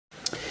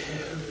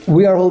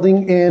We are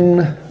holding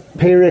in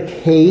Perek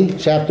Hey,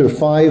 chapter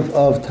 5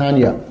 of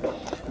Tanya.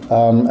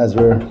 As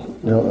we're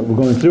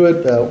going through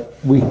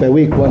it week by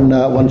week,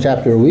 one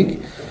chapter a week.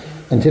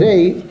 And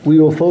today we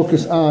will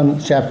focus on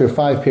chapter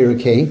 5,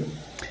 Perek Hey,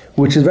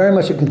 which is very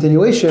much a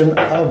continuation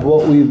of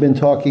what we've been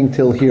talking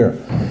till here.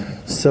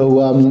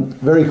 So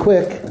very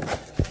quick,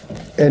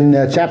 in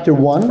chapter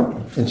 1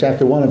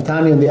 of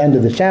Tanya, in the end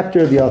of the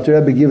chapter, the Alter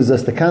Rebbe gives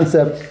us the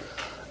concept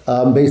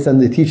based on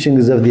the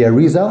teachings of the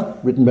Arizal,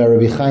 written by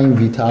Rabbi Chaim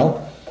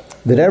Vital,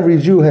 that every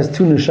Jew has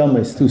two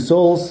neshamas, two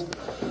souls,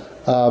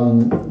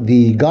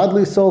 the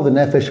godly soul, the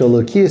nefesh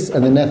elokis,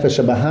 and the nefesh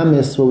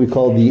bahamis, what we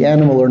call the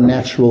animal or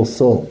natural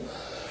soul.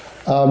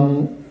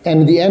 And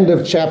at the end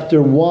of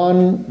chapter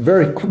 1,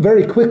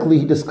 very quickly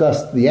he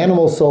discussed the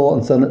animal soul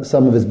and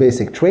some of his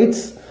basic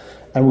traits,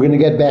 and we're going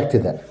to get back to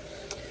that.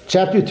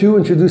 Chapter 2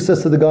 introduced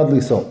us to the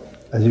godly soul.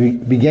 As we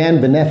began,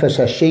 B'nefesh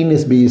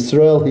Hashenis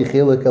B'Yisrael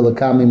Hichiluk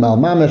Elokami Mal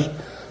Mamash,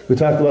 we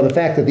talked about the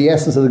fact that the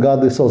essence of the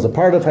godly soul is a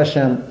part of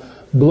Hashem,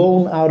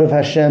 blown out of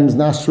Hashem's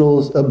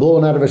nostrils,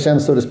 blown out of Hashem,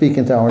 so to speak,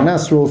 into our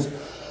nostrils.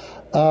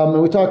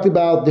 And we talked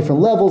about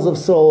different levels of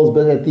souls,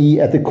 but at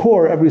the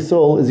core, every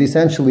soul is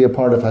essentially a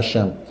part of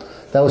Hashem.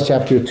 That was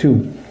chapter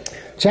 2.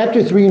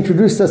 Chapter 3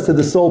 introduced us to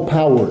the soul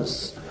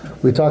powers.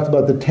 We talked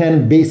about the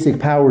 10 basic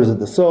powers of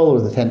the soul,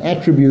 or the 10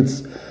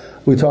 attributes.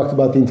 We talked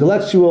about the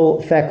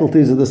intellectual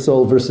faculties of the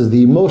soul versus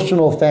the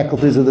emotional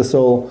faculties of the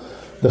soul,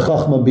 the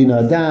Chachma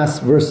Bina Das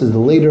versus the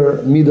later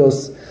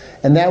Midos,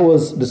 and that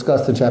was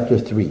discussed in chapter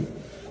 3.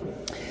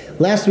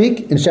 Last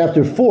week, in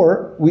chapter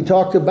 4, we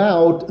talked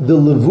about the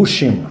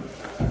Levushim,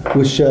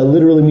 which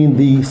literally mean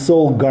the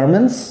soul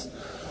garments,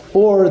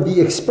 or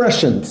the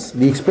expressions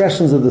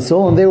of the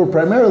soul, and they were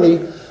primarily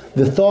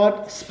the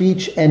thought,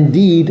 speech, and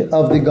deed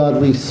of the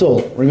godly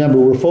soul. Remember,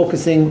 we're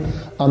focusing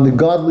on the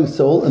godly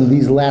soul in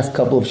these last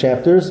couple of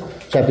chapters,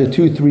 chapter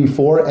 2, 3,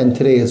 4, and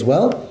today as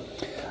well.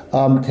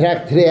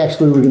 Today,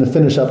 actually, we're going to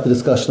finish up the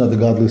discussion of the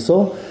godly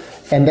soul,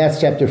 and that's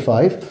chapter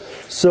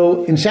 5.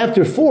 So, in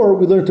chapter 4,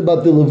 we learned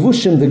about the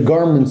levushim, the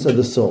garments of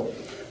the soul.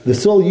 The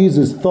soul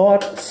uses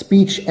thought,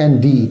 speech,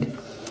 and deed.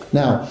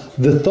 Now,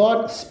 the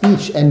thought,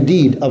 speech, and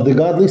deed of the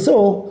godly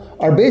soul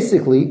are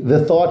basically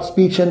the thought,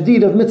 speech, and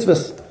deed of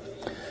mitzvahs.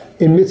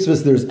 In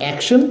mitzvahs, there's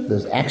action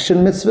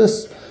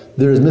mitzvahs,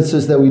 there's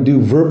mitzvahs that we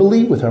do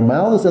verbally with our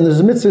mouths, and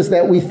there's mitzvahs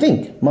that we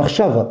think,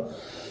 machshava.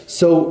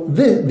 So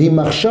the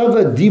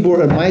machshava,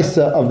 dibur, and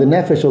maisa of the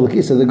nefesh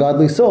elokis, of the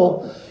godly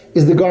soul,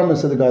 is the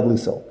garments of the godly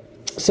soul.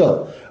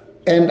 So,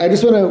 and I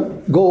just want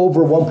to go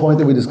over one point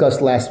that we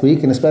discussed last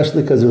week, and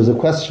especially because there was a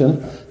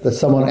question that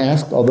someone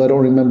asked, although I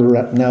don't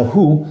remember now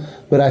who,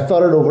 but I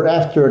thought it over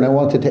after, and I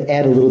wanted to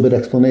add a little bit of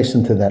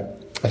explanation to that.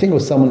 I think it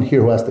was someone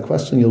here who asked the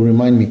question, you'll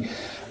remind me.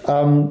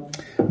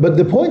 But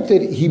the point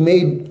that he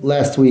made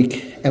last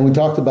week, and we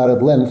talked about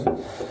at length,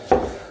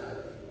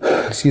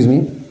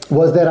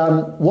 was that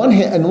on one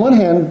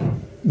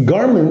hand,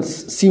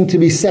 garments seem to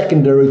be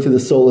secondary to the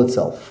soul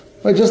itself.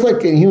 Right? Just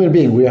like a human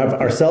being, we have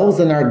ourselves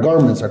and our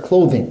garments, our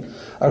clothing.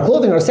 Our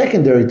clothing are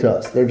secondary to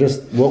us. They're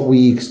just what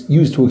we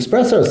use to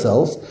express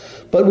ourselves,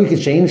 but we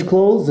could change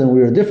clothes, and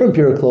we are a different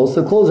pair of clothes,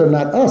 so clothes are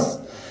not us.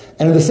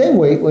 And in the same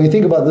way, when you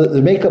think about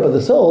the makeup of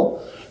the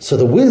soul, so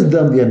the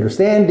wisdom, the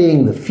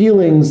understanding, the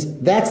feelings,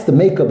 that's the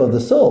makeup of the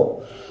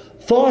soul.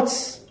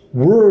 Thoughts,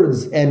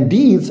 words, and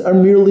deeds are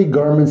merely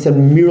garments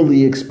and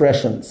merely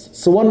expressions.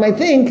 So one might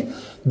think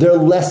they're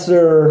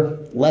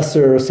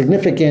lesser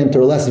significant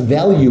or less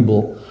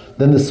valuable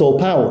than the soul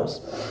powers.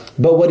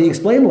 But what he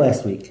explained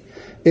last week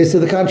is to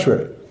the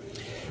contrary.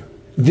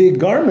 The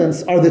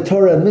garments are the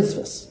Torah and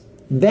mitzvahs.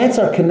 That's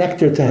our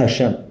connector to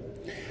Hashem.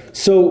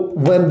 So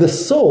when the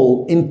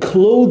soul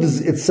encloses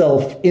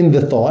itself in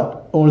the thought,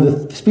 or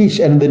the speech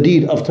and the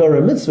deed of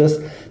Torah and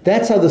mitzvahs,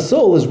 that's how the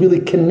soul is really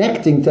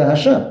connecting to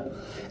Hashem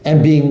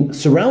and being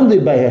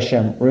surrounded by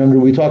Hashem. Remember,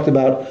 we talked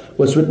about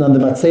what's written on the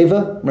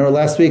Matzeva. Remember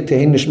last week,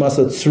 Tehin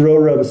Nishmasot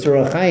Tzrora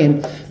B'Surah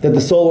Chaim, that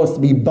the soul wants to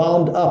be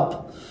bound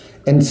up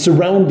and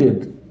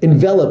surrounded,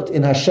 enveloped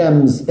in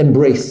Hashem's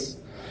embrace.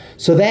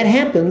 So that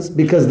happens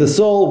because the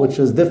soul, which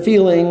is the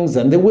feelings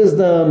and the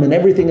wisdom and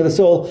everything of the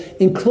soul,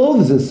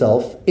 encloses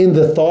itself in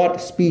the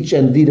thought, speech,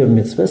 and deed of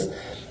mitzvahs.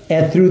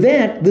 And through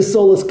that, the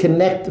soul is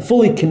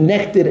fully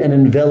connected and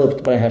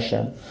enveloped by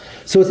Hashem.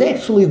 So it's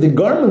actually the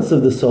garments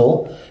of the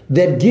soul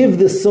that give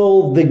the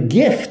soul the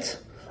gift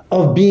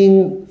of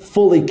being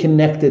fully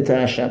connected to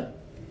Hashem.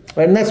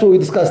 Right? And that's what we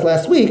discussed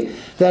last week,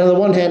 that on the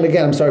one hand,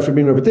 again, I'm sorry for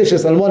being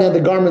repetitious, on the one hand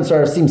the garments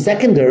seem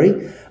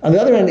secondary, on the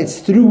other hand it's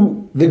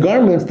through the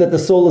garments that the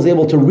soul is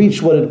able to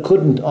reach what it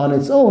couldn't on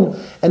its own,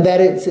 and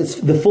that it's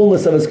the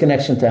fullness of its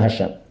connection to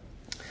Hashem.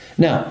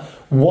 Now,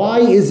 why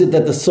is it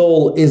that the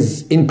soul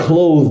is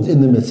enclosed in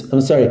the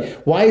mitzvahs?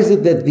 Why is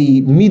it that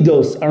the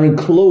midos are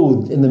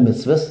enclosed in the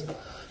mitzvahs?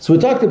 So we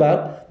talked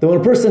about that when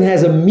a person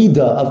has a midah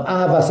of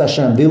ahavas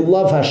Hashem, they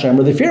love Hashem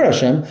or they fear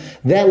Hashem,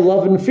 that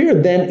love and fear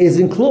then is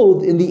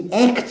enclosed in the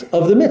act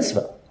of the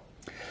mitzvah.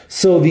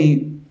 So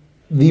the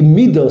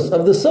midos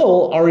of the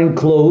soul are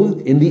enclosed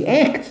in the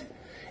act,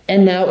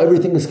 and now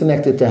everything is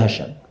connected to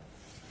Hashem.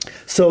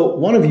 So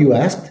one of you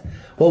asked,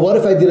 well, what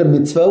if I did a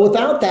mitzvah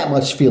without that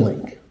much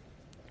feeling?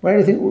 Right?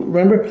 I think,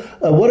 remember,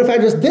 what if I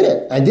just did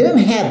it? I didn't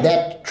have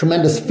that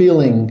tremendous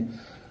feeling.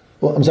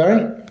 Well, I'm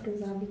sorry?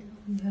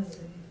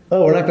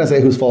 Oh, we're not going to say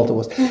whose fault it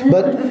was.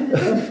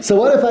 But so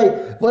what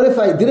if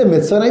I did a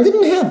mitzvah and I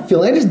didn't have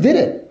feeling? I just did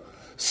it.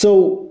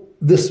 So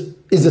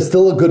is it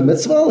still a good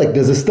mitzvah? Like,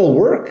 does it still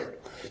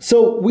work?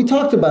 So we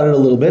talked about it a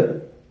little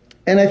bit,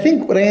 and I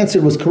think what I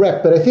answered was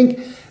correct. But I think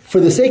for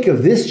the sake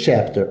of this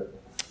chapter,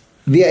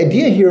 the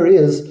idea here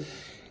is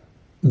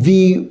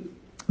the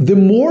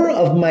more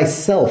of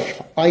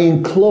myself I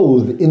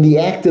enclose in the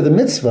act of the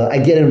mitzvah, I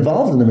get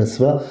involved in the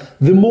mitzvah,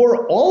 the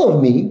more all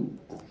of me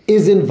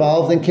is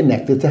involved and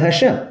connected to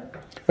Hashem.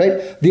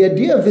 Right? The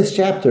idea of this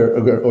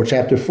chapter, or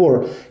chapter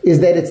 4, is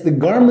that it's the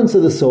garments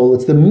of the soul,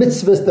 it's the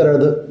mitzvahs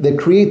that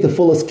create the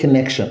fullest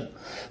connection.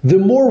 The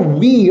more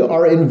we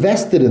are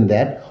invested in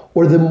that,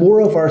 or the more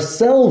of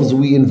ourselves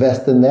we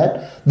invest in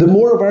that, the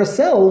more of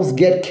ourselves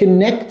get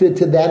connected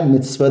to that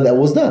mitzvah that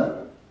was done.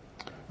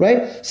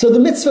 Right? So the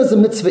mitzvah is a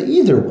mitzvah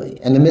either way,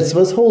 and the mitzvah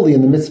is holy,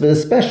 and the mitzvah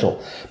is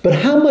special. But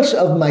how much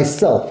of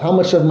myself, how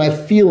much of my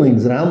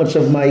feelings, and how much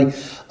of my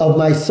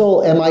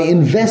soul am I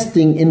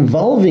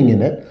involving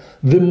in it?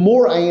 The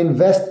more I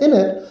invest in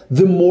it,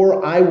 the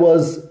more I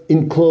was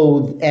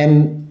enclosed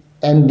and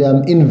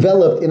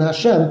enveloped in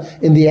Hashem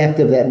in the act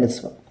of that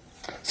mitzvah.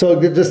 So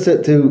just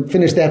to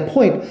finish that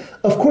point,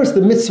 of course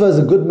the mitzvah is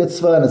a good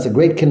mitzvah and it's a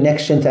great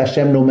connection to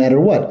Hashem no matter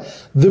what.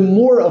 The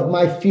more of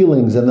my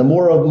feelings and the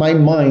more of my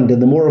mind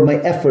and the more of my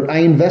effort I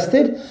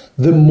invested,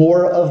 the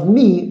more of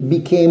me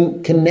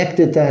became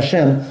connected to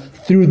Hashem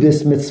through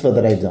this mitzvah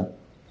that I've done.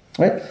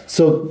 Right?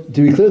 So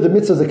to be clear, the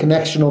mitzvah is a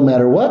connection no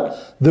matter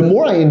what. The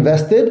more I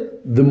invested,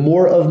 the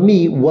more of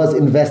me was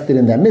invested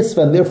in that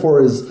mitzvah and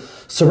therefore is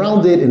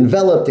surrounded,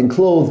 enveloped,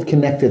 enclosed,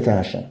 connected to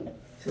Hashem.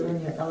 So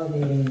when you're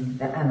elevating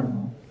the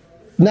animal.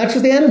 Not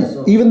just the animal,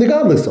 soul. Even the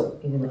godly soul.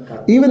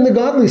 Even the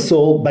godly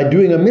soul, by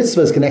doing a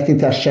mitzvah, is connecting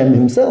to Hashem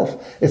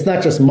himself. It's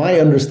not just my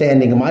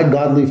understanding and my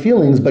godly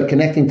feelings, but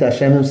connecting to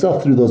Hashem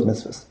himself through those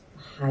mitzvahs.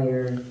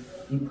 Higher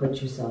you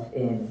put yourself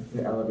in,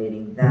 you're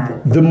elevating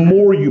that. The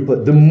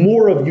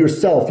more of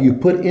yourself you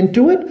put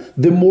into it,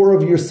 the more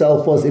of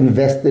yourself was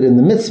invested in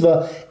the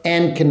mitzvah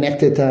and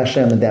connected to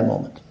Hashem in that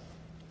moment.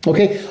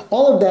 Okay,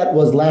 all of that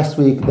was last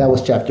week. That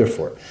was chapter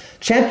 4.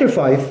 Chapter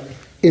 5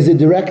 is a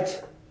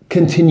direct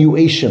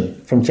continuation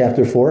from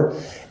chapter 4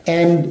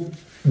 and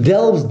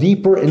delves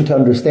deeper into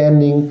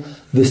understanding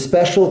the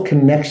special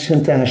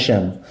connection to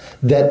Hashem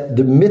that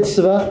the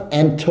mitzvah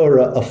and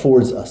Torah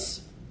affords us.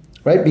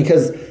 Right?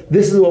 Because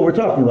this is what we're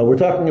talking about. We're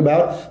talking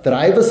about that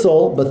I have a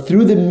soul, but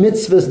through the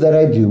mitzvahs that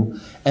I do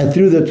and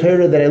through the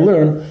Torah that I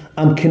learn,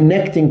 I'm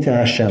connecting to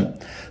Hashem.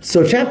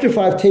 So chapter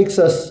 5 takes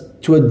us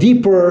to a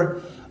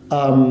deeper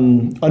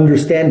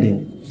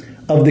understanding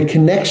of the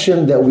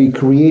connection that we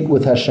create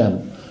with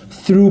Hashem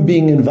through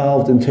being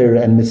involved in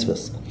Torah and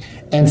mitzvahs.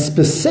 And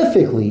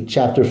specifically,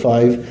 chapter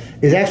 5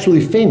 is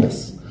actually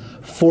famous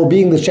for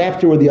being the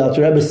chapter where the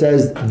Alter Rebbe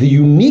says the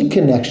unique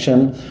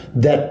connection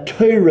that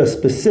Torah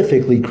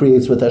specifically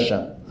creates with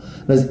Hashem.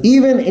 Because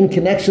even in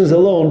connections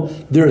alone,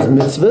 there is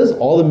mitzvahs,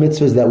 all the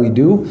mitzvahs that we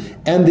do,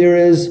 and there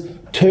is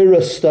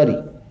Torah study.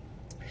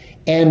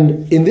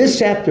 And in this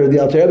chapter, the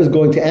Alter Rebbe is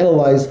going to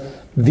analyze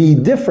the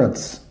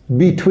difference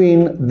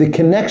between the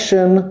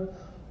connection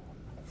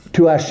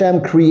to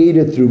Hashem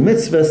created through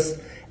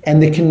mitzvahs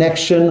and the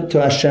connection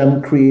to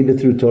Hashem created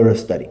through Torah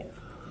study.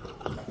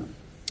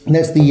 And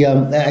that's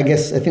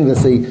I think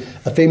that's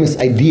a famous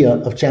idea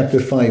of chapter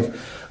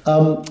 5.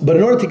 But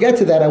in order to get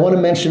to that, I want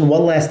to mention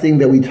one last thing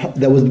that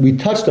we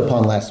touched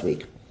upon last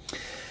week.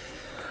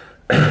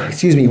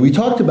 Excuse me. We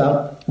talked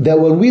about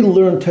that when we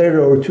learn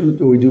Torah or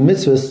we do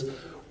mitzvahs,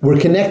 we're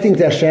connecting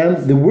to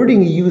Hashem. The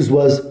wording he used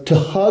was to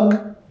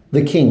hug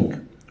the king.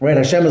 Right?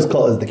 Hashem is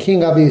called as the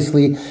king,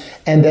 obviously,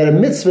 and that a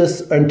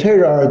mitzvahs and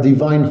Torah are a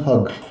divine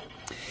hug.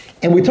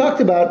 And we talked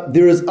about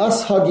there is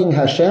us hugging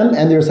Hashem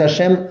and there's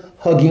Hashem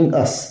hugging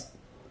us.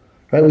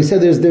 Right? We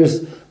said there's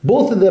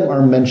both of them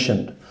are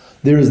mentioned.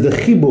 There is the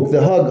chibuk,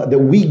 the hug that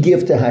we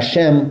give to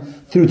Hashem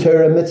through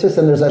Torah and mitzvahs,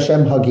 and there's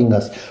Hashem hugging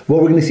us.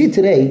 What we're going to see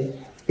today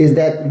is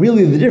that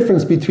really the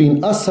difference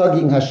between us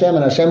hugging Hashem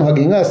and Hashem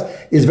hugging us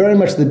is very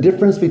much the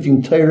difference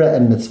between Torah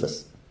and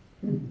mitzvahs.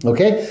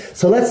 Okay?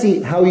 So let's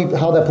see how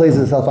that plays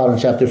itself out in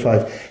chapter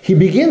 5. He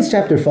begins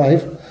chapter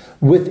 5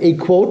 with a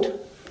quote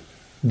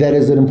that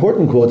is an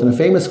important quote and a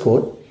famous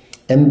quote,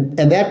 and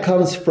that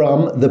comes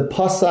from the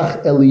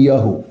Pasach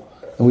Eliyahu.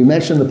 And we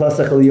mentioned the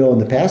Pasach Eliyahu in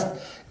the past.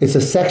 It's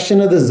a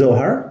section of the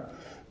Zohar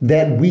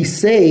that we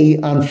say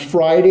on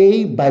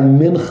Friday by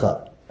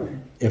Mincha,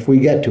 if we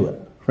get to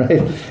it, right?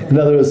 In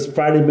other words,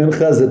 Friday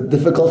Mincha is a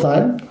difficult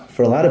time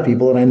for a lot of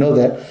people, and I know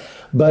that.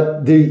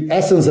 But the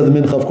essence of the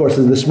Mincha, of course,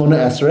 is the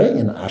Shmona Esrei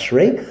and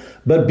Ashrei.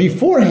 But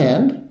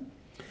beforehand,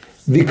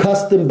 the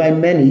custom by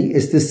many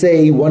is to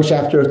say one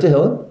chapter of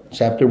Tehillim,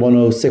 chapter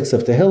 106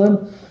 of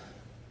Tehillim,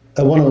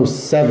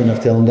 107 of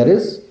Tehillim, that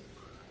is,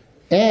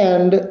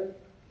 and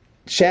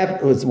it's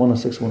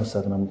 106,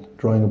 107. I'm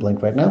drawing a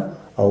blank right now.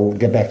 I'll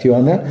get back to you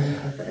on that.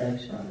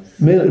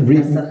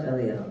 Pasach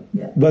Eliyahu.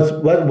 Yeah.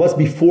 What's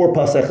before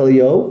Pasach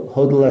Eliyahu?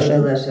 Hodel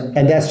Hashem.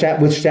 And that's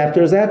which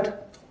chapter is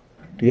that?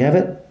 Do you have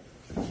it?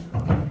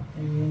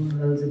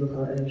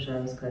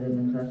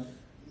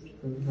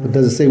 But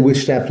does it say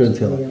which chapter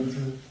until?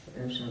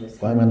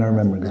 Why am I not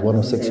remembering? It's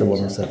 106 or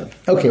 107.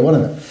 Okay, one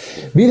of them.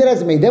 Be that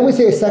as it may. Then we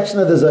say a section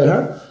of the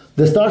Zohar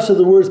that starts with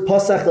the words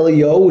Pasach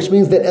Eliyahu, which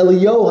means that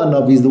Eliyahu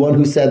Hanavi is the one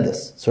who said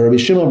this. So Rabbi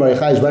Shimon Bar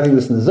Yochai is writing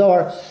this in the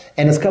Zohar,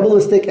 and it's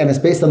Kabbalistic, and it's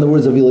based on the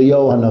words of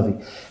Eliyahu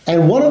Hanavi.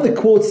 And one of the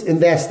quotes in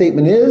that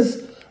statement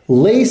is,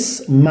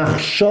 Leis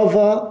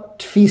machshava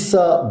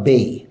tfisa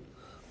bei.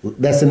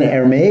 That's in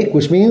Aramaic,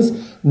 which means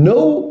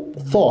no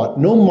thought,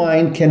 no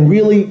mind can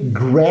really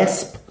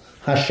grasp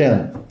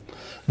Hashem.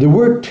 The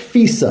word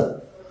tfisa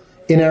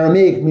in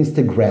Aramaic means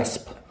to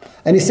grasp.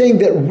 And he's saying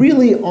that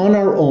really on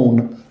our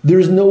own,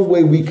 there's no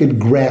way we could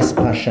grasp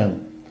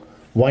Hashem.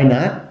 Why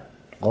not?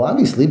 Well,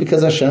 obviously,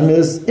 because Hashem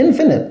is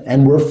infinite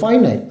and we're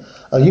finite.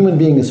 A human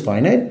being is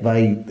finite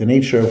by the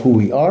nature of who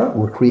we are.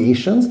 We're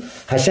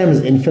creations. Hashem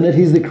is infinite.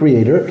 He's the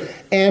creator.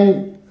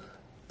 And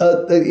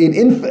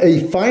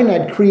a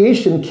finite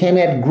creation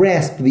cannot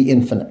grasp the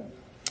infinite.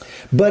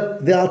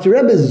 But the Alter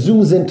Rebbe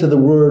zooms into the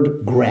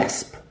word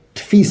grasp,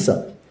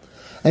 tfisa.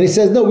 And he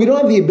says, no, we don't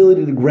have the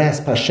ability to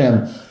grasp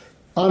Hashem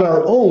on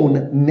our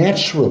own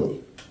naturally.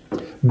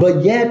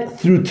 But yet,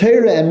 through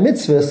Torah and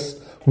mitzvahs,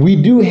 we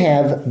do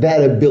have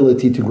that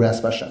ability to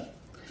grasp Hashem.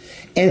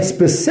 And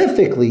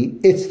specifically,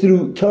 it's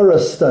through Torah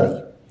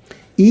study,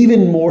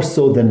 even more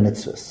so than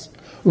mitzvahs.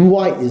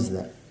 Why is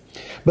that?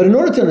 But in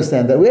order to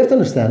understand that, we have to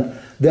understand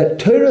that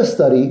Torah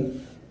study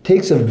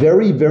takes a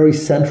very, very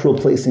central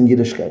place in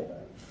Yiddishkeit.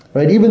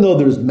 Right? Even though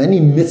there's many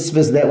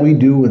mitzvahs that we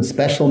do, and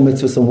special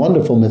mitzvahs and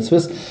wonderful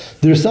mitzvahs,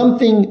 there's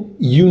something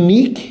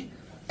unique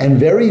and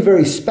very,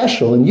 very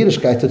special in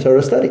Yiddishkeit to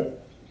Torah study.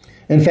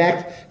 In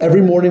fact,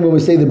 every morning when we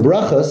say the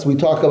brachas, we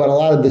talk about a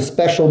lot of the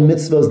special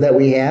mitzvahs that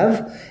we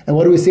have. And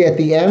what do we say at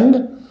the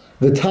end?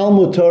 The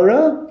Talmud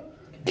Torah,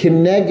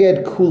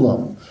 kineged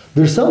kulam.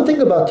 There's something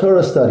about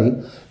Torah study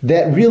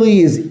that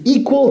really is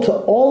equal to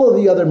all of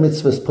the other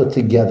mitzvahs put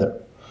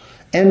together.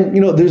 And,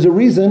 there's a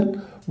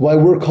reason why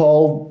we're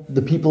called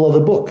the people of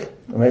the book.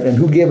 Right? And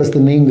who gave us the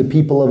name the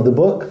people of the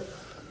book?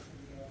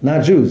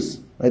 Not Jews.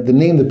 Right? The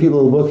name the people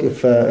of the book,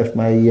 if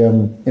my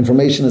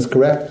information is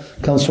correct,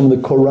 comes from the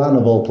Quran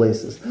of all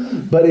places.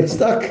 But it's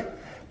stuck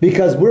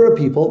because we're a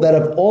people that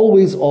have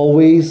always,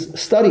 always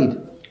studied.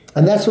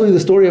 And that's really the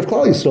story of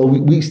Klal Yisrael.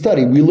 We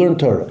study, we learn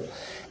Torah.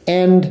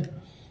 And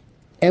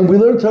we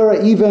learn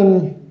Torah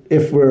even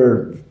if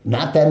we're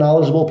not that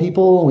knowledgeable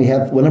people.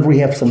 Whenever we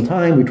have some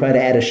time, we try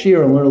to add a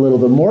shir and learn a little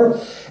bit more.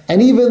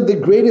 And even the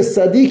greatest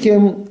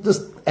tzaddikim,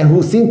 and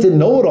who seem to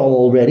know it all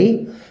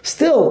already,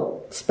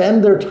 still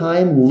spend their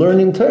time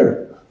learning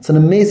Torah. It's an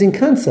amazing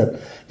concept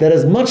that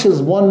as much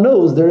as one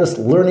knows, they're just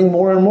learning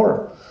more and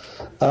more.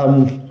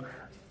 You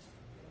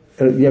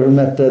ever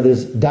met,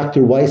 there's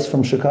Dr. Weiss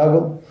from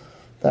Chicago?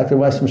 Dr.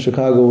 Weiss from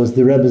Chicago was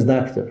the Rebbe's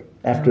doctor.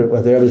 After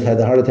the Rebbe had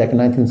the heart attack in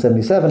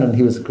 1977, and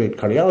he was a great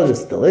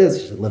cardiologist, still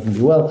is, he should live and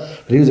be well,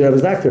 but he was the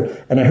Rebbe's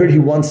doctor. And I heard he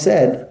once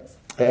said,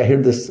 I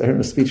heard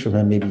a speech from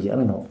him maybe,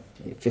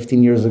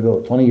 15 years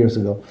ago, 20 years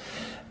ago.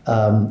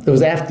 It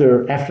was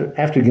after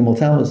Gimel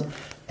Tammuz.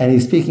 And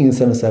he's speaking in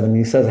 77, and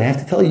he says, I have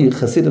to tell you,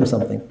 Hasidim,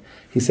 something.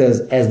 He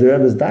says, as the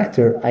Rebbe's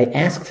doctor, I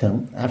asked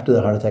him, after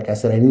the heart attack, I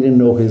said, I need to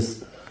know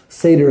his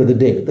Seder of the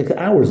day,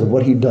 the hours of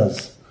what he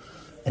does.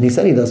 And he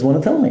said he doesn't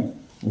want to tell me.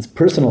 It's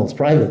personal, it's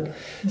private.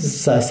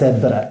 So I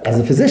said, but as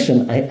a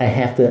physician, I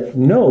have to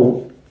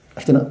know.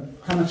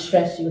 How much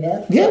stress you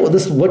have? Yeah, well,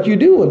 this is what you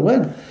do and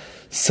when.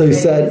 So he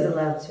said... He's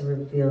allowed to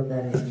reveal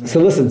that. So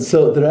listen,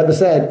 so the Rebbe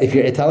said, if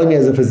you're telling me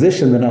as a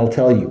physician, then I'll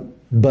tell you.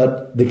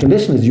 But the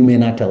condition is you may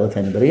not tell it to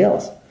anybody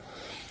else.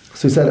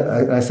 So he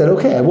said, I said,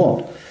 okay, I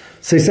won't.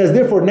 So he says,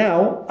 therefore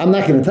now, I'm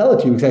not going to tell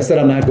it to you because I said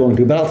I'm not going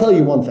to, but I'll tell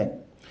you one thing.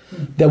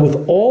 That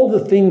with all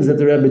the things that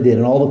the Rebbe did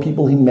and all the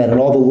people he met and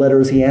all the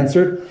letters he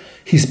answered,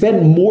 he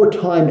spent more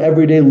time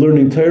every day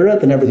learning Torah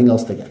than everything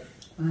else together.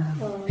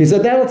 Wow. He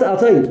said, I'll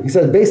tell you. He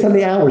said, based on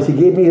the hours, he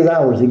gave me his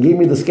hours, he gave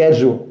me the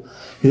schedule.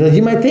 He said,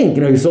 you might think,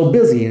 he's so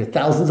busy,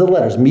 thousands of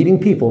letters, meeting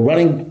people,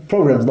 running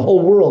programs, the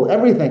whole world,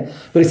 everything.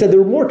 But he said there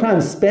were more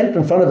time spent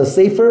in front of a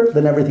sefer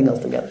than everything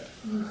else together.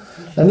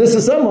 And this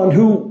is someone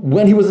who,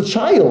 when he was a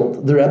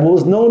child, the Rebbe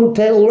was known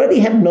to already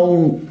have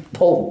known the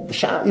whole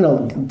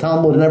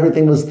Talmud and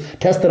everything, was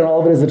tested on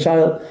all of it as a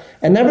child.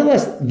 And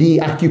nevertheless,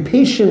 the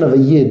occupation of a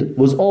Yid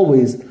was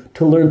always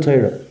to learn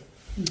Torah.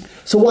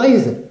 So why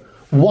is it?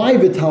 Why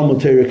the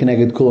Talmud Torah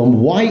Keneged Kulam?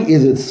 Why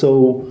is it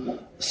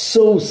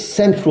so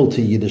central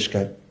to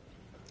Yiddishkeit?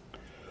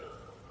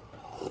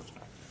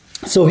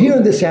 So here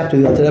in this chapter,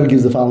 the Alter Rebbe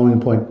gives the following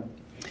point.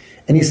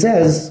 And he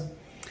says,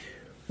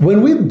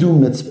 when we do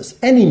mitzvahs,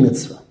 any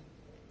mitzvah,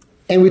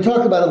 and we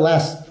talked about it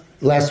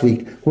last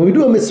week, when we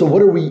do a mitzvah,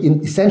 what are we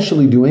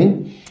essentially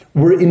doing?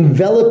 We're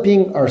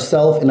enveloping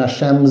ourselves in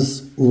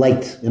Hashem's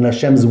light, in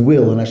Hashem's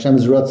will, in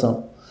Hashem's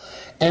ratzon.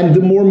 And the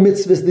more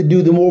mitzvahs they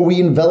do, the more we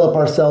envelop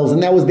ourselves.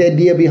 And that was the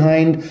idea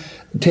behind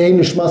Tehei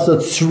Nishmasa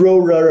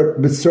Tzrora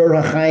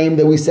B'Tzror HaChaim,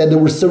 that we said that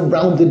we're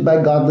surrounded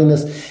by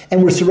godliness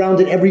and we're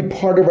surrounded every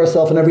part of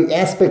ourselves and every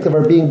aspect of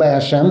our being by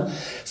Hashem.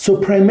 So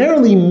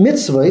primarily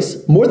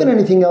mitzvahs, more than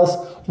anything else,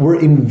 we're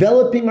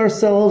enveloping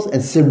ourselves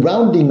and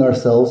surrounding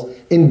ourselves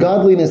in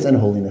godliness and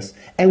holiness.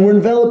 And we're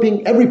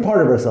enveloping every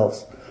part of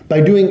ourselves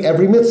by doing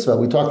every mitzvah.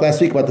 We talked last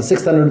week about the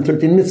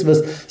 613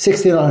 mitzvahs,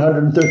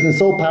 1,613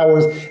 soul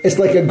powers. It's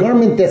like a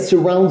garment that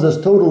surrounds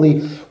us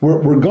totally.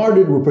 We're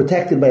guarded, we're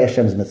protected by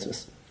Hashem's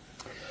mitzvahs.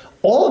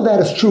 All of that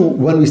is true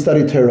when we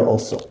study Torah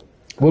also.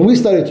 When we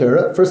study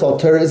Torah, first of all,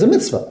 Torah is a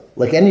mitzvah.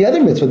 Like any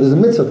other mitzvah, there's a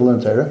mitzvah to learn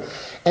Torah.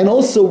 And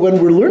also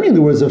when we're learning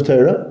the words of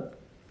Torah,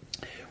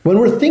 when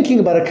we're thinking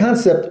about a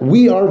concept,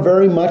 we are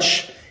very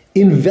much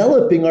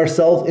enveloping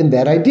ourselves in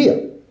that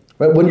idea.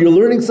 Right? When you're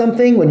learning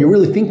something, when you're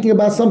really thinking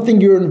about something,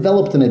 you're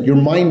enveloped in it. Your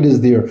mind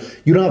is there.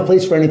 You don't have a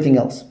place for anything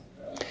else.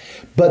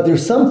 But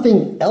there's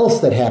something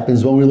else that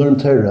happens when we learn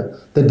Torah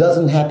that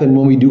doesn't happen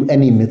when we do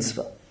any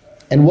mitzvah.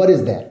 And what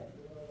is that?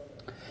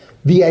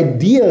 The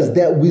ideas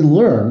that we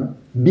learn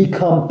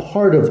become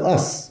part of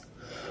us.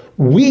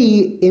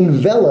 We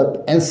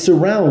envelop and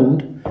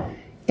surround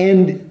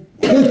and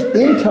take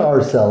into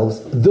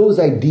ourselves those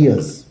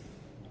ideas.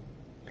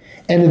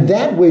 And in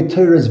that way,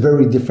 Torah is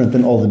very different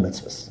than all the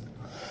mitzvahs.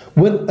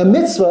 When a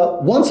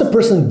mitzvah, once a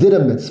person did a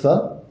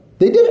mitzvah,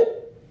 they did it.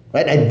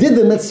 Right? I did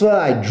the mitzvah,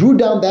 I drew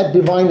down that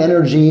divine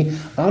energy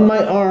on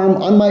my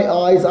arm, on my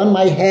eyes, on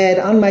my head,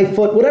 on my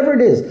foot, whatever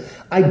it is.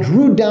 I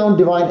drew down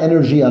divine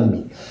energy on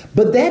me.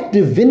 But that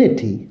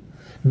divinity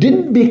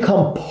didn't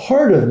become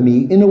part of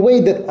me in a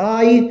way that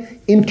I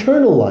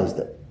internalized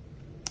it.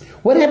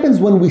 What happens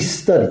when we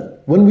study,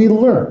 when we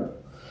learn?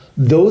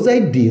 Those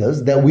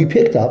ideas that we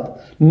picked up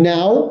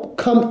now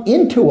come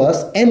into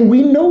us and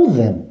we know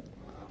them.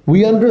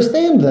 We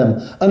understand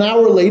them. An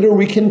hour later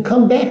we can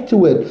come back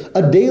to it.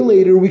 A day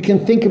later we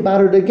can think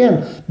about it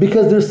again.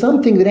 Because there's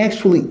something that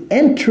actually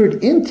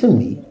entered into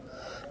me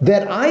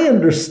that I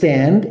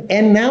understand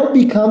and now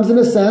becomes, in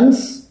a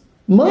sense,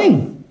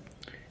 mine.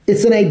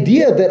 It's an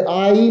idea that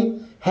I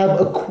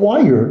have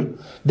acquired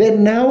that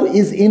now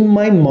is in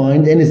my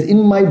mind and is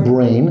in my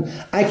brain.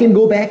 I can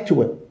go back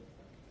to it.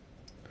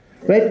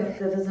 Right?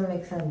 That doesn't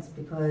make sense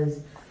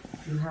because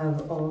you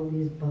have all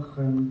these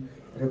bachrim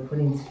that are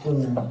putting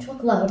tefillin.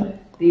 Talk louder.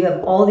 You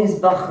have all these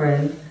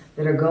bachrim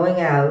that are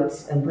going out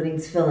and putting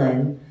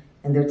tefillin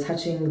and they're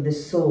touching the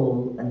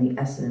soul and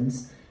the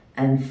essence.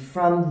 And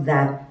from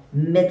that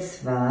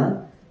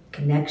mitzvah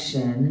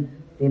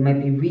connection, they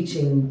might be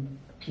reaching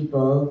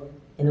people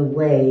in a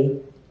way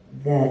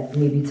that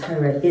maybe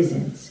Torah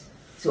isn't.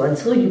 So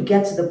until you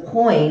get to the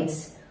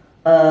point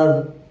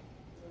of,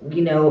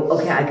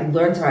 okay, I can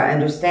learn Torah, I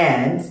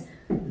understand,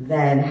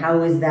 then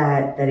how is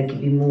that it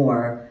can be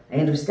more? I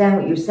understand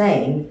what you're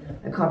saying,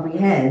 I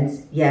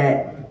comprehend,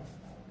 yet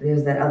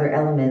there's that other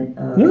element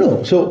of...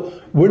 No. So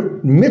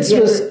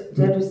mitzvahs...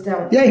 Do you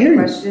understand I hear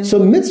the question? you. So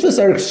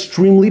mitzvahs are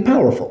extremely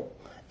powerful.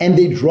 And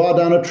they draw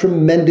down a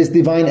tremendous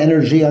divine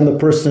energy on the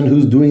person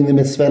who's doing the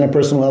mitzvah, and a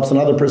person who helps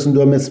another person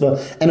do a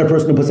mitzvah, and a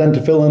person who puts on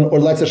tefillin, or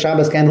lights a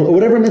Shabbos candle, or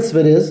whatever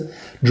mitzvah it is,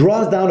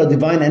 draws down a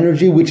divine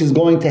energy which is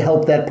going to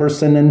help that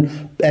person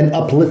and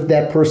uplift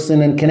that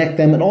person and connect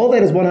them, and all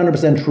that is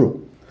 100%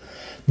 true.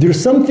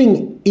 There's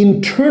something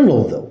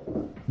internal,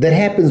 though, that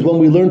happens when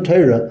we learn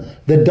Torah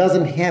that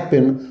doesn't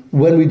happen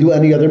when we do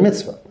any other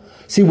mitzvah.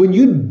 See, when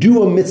you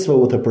do a mitzvah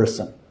with a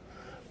person,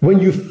 when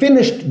you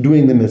finished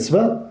doing the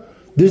mitzvah,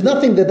 there's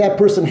nothing that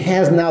person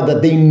has now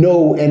that they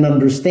know and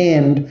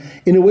understand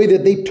in a way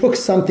that they took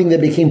something that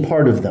became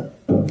part of them.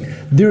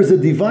 There's a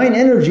divine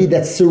energy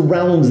that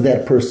surrounds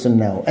that person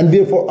now and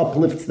therefore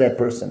uplifts that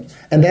person.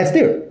 And that's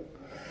there.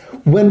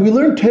 When we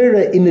learn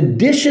Torah, in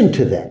addition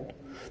to that,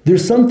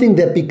 there's something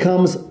that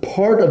becomes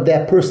part of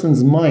that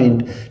person's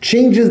mind,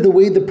 changes the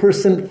way the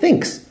person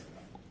thinks.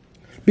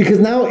 Because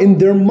now in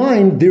their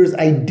mind, there's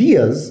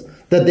ideas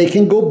that they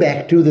can go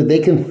back to, that they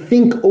can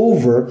think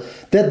over,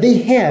 that they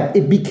have.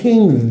 It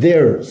became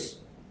theirs.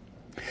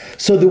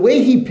 So the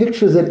way he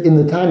pictures it in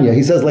the Tanya,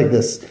 he says like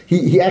this.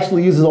 He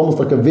actually uses almost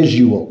like a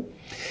visual.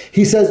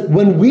 He says,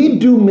 when we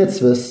do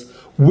mitzvahs,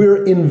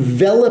 we're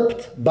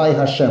enveloped by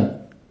Hashem.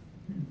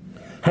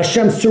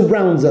 Hashem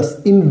surrounds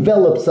us,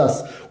 envelops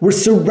us. We're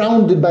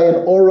surrounded by an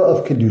aura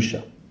of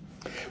Kedusha.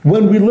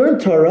 When we learn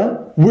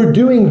Torah, we're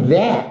doing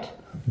that.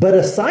 But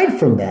aside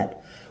from that,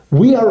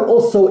 we are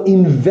also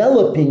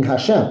enveloping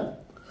Hashem.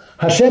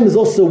 Hashem is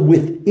also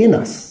within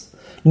us.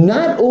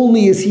 Not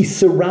only is He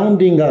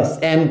surrounding us,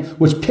 and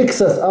which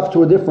picks us up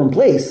to a different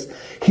place,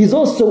 He's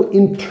also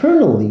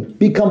internally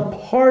become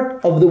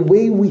part of the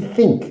way we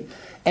think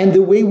and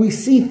the way we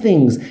see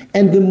things.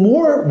 And the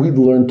more we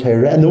learn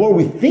Torah, and the more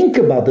we think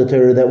about the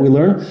Torah that we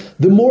learn,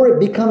 the more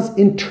it becomes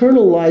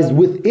internalized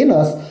within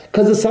us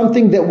because it's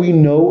something that we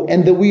know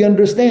and that we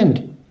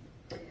understand.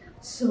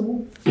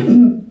 So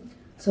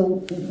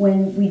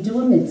when we do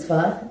a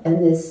mitzvah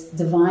and this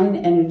divine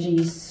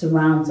energy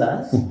surrounds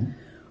us,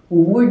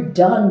 when we're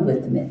done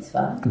with the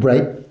mitzvah,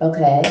 Right.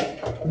 okay,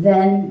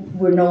 then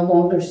we're no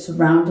longer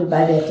surrounded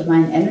by that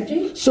divine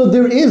energy? So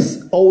there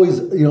is always,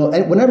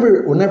 and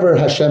whenever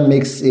Hashem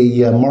makes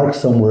a mark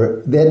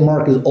somewhere, that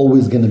mark is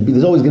always going to be,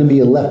 there's always going to be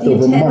a The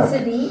leftover mark.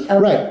 intensity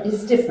of Right. it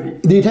is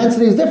different. The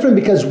intensity is different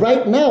because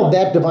right now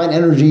that divine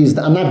energy is,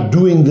 I'm not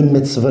doing the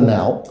mitzvah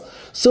now.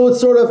 So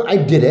it's sort of, I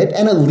did it,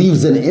 and it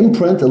leaves an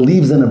imprint, it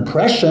leaves an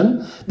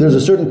impression. There's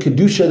a certain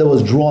kedusha that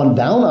was drawn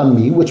down on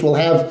me, which will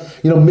have,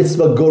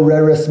 mitzvah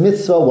goreres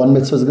mitzvah. One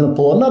mitzvah is going to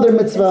pull another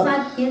mitzvah. It's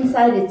not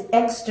inside, it's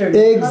external.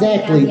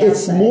 Exactly. Coming on the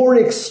It's outside. more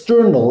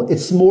external.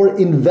 It's more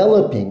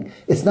enveloping.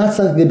 It's not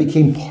something that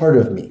became part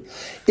of me.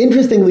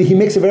 Interestingly, he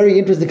makes a very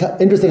interesting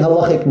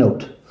halachic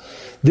note.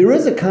 There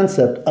is a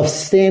concept of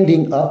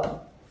standing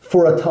up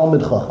for a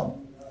Talmid Chacham.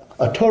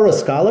 A Torah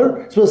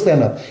scholar is supposed to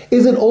stand up.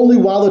 Is it only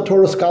while the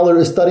Torah scholar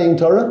is studying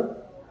Torah?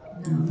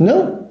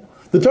 No.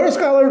 The Torah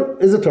scholar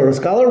is a Torah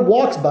scholar,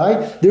 walks by.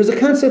 There's a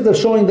concept of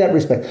showing that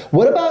respect.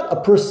 What about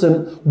a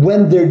person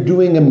when they're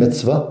doing a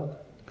mitzvah?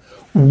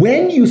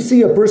 When you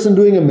see a person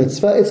doing a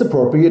mitzvah, it's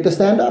appropriate to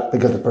stand up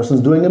because the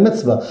person's doing a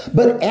mitzvah.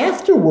 But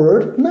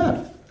afterward, not.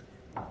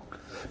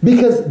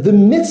 Because the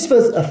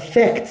mitzvah's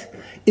effect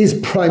is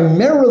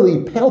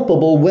primarily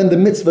palpable when the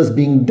mitzvah is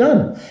being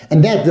done.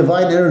 And that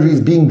divine energy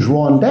is being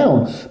drawn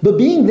down. But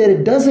being that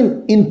it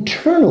doesn't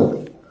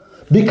internally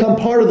become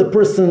part of the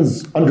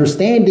person's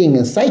understanding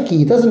and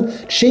psyche, it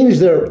doesn't change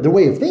their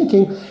way of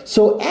thinking.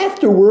 So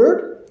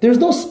afterward, there's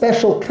no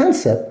special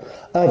concept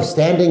of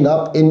standing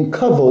up in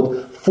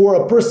kavod for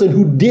a person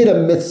who did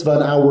a mitzvah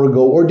an hour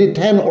ago or did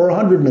 10 or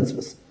 100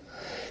 mitzvahs.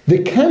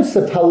 The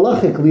concept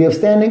halachically of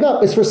standing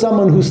up is for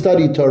someone who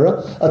studied Torah,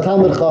 a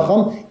Talmid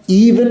Chacham,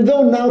 even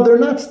though now they're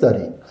not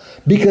studying.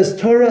 Because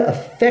Torah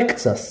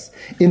affects us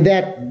in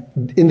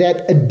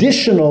that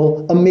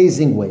additional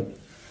amazing way.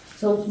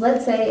 So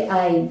let's say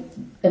I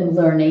am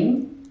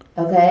learning,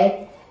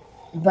 okay,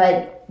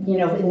 but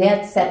in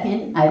that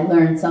second I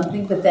learned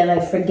something, but then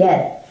I forget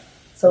it.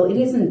 So it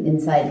isn't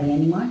inside me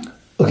anymore.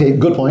 Okay,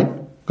 good point.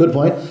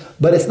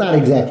 But it's not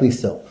exactly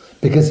so.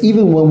 Because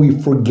even when we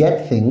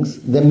forget things,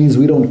 that means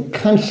we don't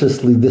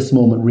consciously this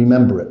moment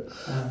remember it.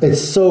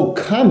 It's so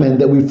common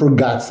that we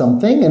forgot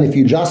something, and if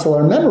you jostle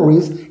our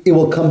memories, it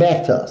will come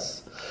back to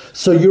us.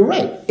 So you're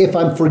right. If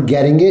I'm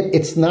forgetting it,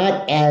 it's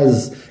not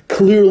as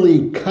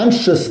clearly,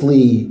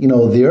 consciously,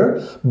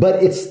 there,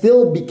 but it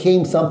still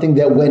became something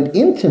that went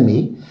into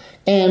me,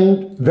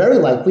 and very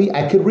likely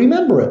I could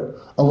remember it.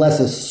 Unless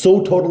it's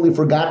so totally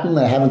forgotten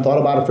that I haven't thought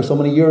about it for so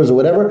many years or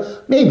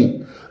whatever,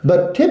 maybe.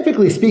 But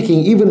typically speaking,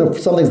 even if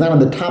something's not on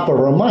the top of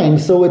our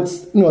mind, so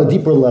it's a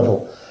deeper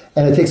level,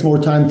 and it takes more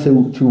time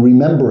to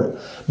remember it.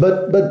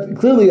 But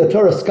clearly a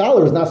Torah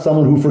scholar is not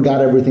someone who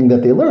forgot everything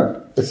that they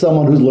learned. It's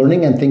someone who's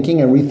learning and thinking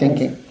and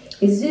rethinking.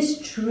 Is this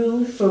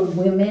true for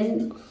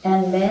women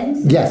and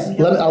men? Yes, I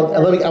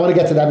want to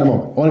get to that in a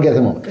moment.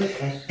 Good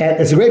question. And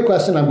it's a great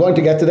question. I'm going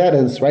to get to that,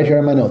 and it's right here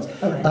in my notes.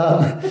 Okay.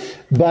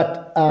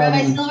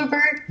 Rabbi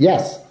Silverberg?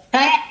 Yes.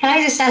 Can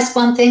I just ask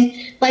one thing?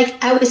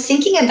 Like, I was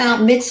thinking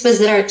about mitzvahs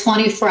that are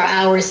 24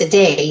 hours a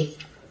day.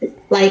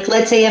 Like,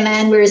 let's say a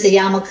man wears a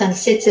yarmulke and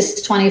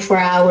sits 24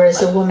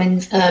 hours. A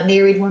woman, a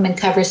married woman,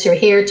 covers her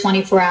hair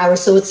 24 hours.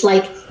 So it's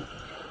like,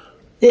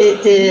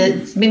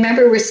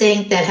 remember we're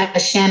saying that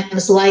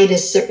Hashem's light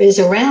is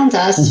around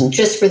us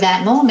just for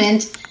that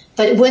moment.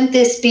 But wouldn't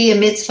this be a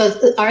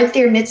mitzvah? Aren't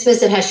there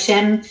mitzvahs that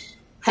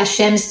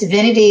Hashem's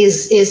divinity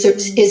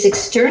is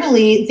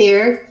externally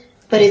there,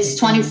 but it's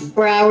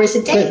 24 hours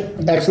a day?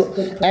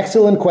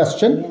 Excellent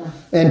question,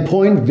 and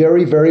point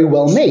very, very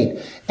well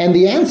made. And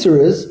the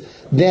answer is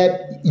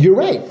that you're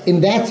right.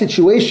 In that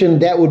situation,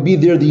 that would be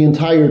there the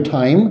entire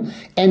time,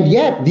 and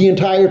yet the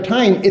entire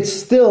time, it's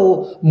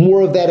still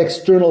more of that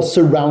external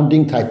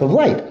surrounding type of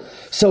light.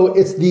 So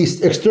it's the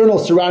external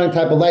surrounding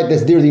type of light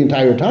that's there the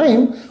entire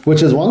time,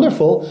 which is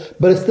wonderful,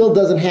 but it still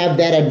doesn't have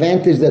that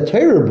advantage that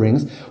Torah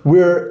brings,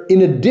 where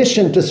in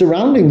addition to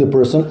surrounding the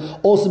person,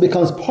 also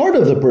becomes part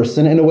of the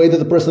person in a way that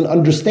the person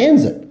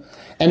understands it,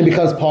 and it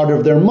becomes part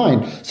of their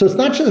mind. So it's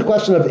not just a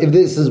question of if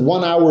this is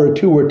 1 hour or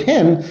 2 or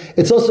 10,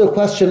 it's also a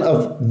question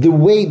of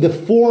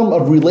the form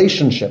of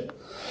relationship.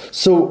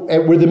 So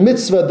where the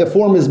mitzvah, the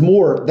form is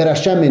more that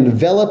Hashem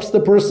envelops the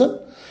person,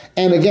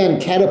 and again,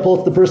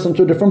 catapults the person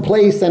to a different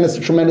place, and it's a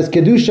tremendous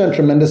kedusha and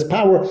tremendous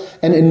power.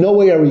 And in no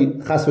way are we,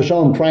 chas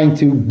v'shalom, trying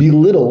to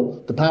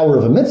belittle the power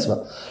of a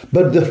mitzvah.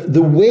 But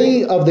the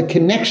way of the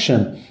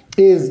connection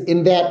is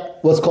in that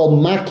what's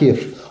called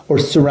makif, or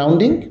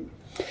surrounding.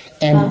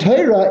 And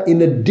Torah,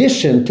 in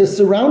addition to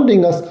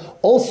surrounding us,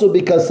 also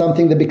becomes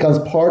something that becomes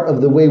part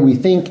of the way we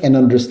think and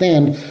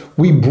understand.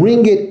 We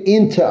bring it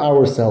into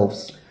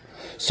ourselves.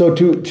 So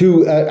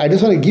I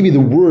just want to give you the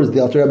words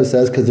the Alter Rebbe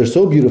says, because they're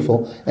so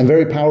beautiful and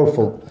very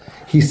powerful.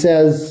 He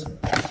says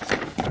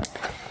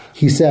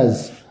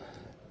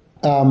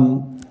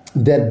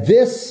that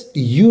this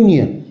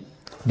union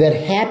that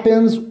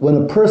happens when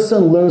a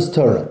person learns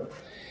Torah,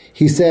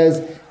 he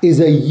says, is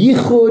a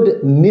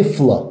yichud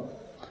nifla,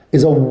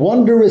 is a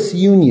wondrous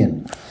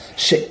union.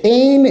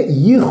 She'ein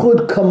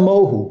yichud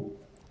kamohu.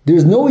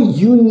 There's no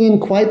union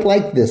quite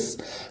like this.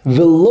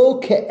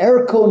 Velo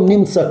ke'erko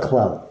nimsa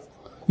klal.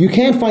 You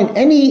can't find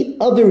any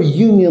other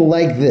union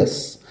like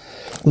this.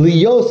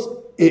 Lios,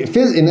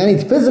 in any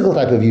physical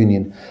type of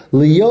union,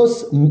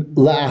 lios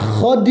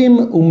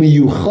la'achodim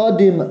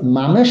umiyuchodim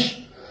mamash,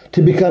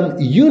 to become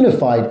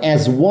unified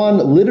as one,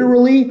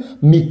 literally,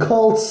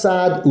 mikol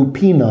sad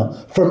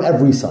upina, from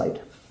every side.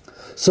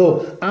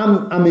 So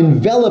I'm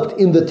enveloped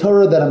in the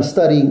Torah that I'm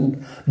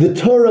studying. The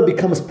Torah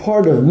becomes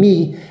part of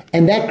me,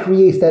 and that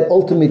creates that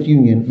ultimate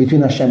union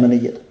between Hashem and a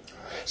Yid.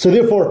 So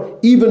therefore,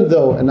 even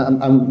though, and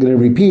I'm going to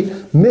repeat,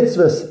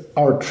 mitzvahs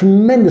are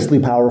tremendously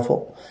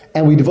powerful,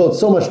 and we devote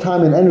so much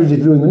time and energy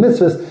to doing the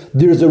mitzvahs,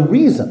 there's a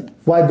reason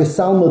why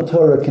V'salmo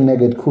Torah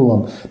keneged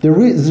kulam.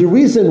 There's a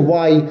reason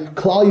why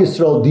Klal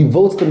Yisrael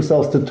devotes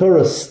themselves to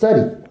Torah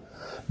study,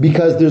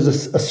 because there's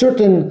a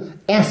certain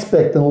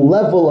aspect and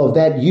level of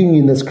that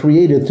union that's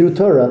created through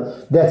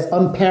Torah that's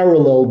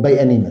unparalleled by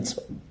any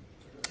mitzvah.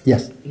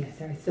 Yes? Yeah,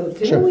 sorry. So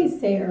didn't we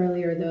say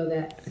earlier, though,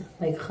 that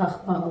like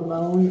Chachma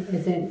alone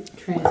isn't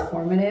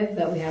transformative,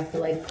 that we have to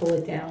like pull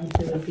it down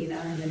to the Bina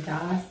and the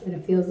Das, and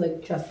it feels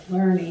like just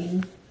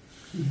learning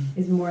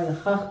is more the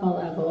Chachma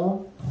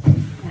level,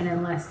 and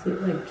unless you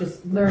like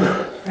just learn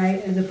it,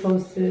 right, as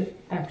opposed to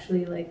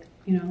actually like,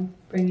 you know,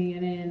 bringing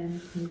it in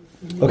and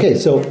Okay,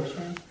 so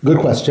good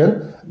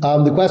question.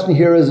 The question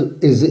here is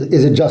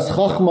it just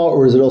Chachma,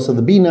 or is it also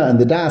the Bina and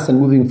the Das and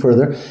moving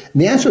further?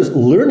 And the answer is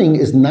learning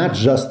is not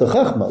just the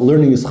Chachma.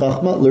 Learning is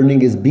Chachma,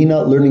 learning is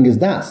Bina, learning is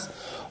Das.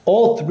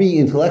 All three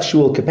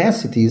intellectual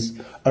capacities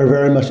are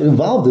very much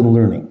involved in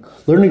learning.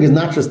 Learning is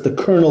not just the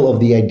kernel of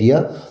the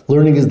idea.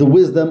 Learning is the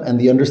wisdom and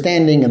the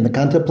understanding and the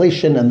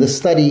contemplation and the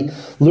study.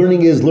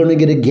 Learning is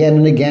learning it again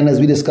and again, as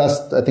we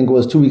discussed, I think it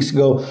was 2 weeks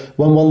ago.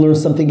 When one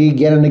learns something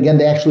again and again,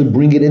 they actually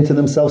bring it into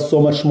themselves so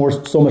much more,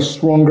 so much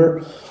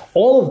stronger.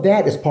 All of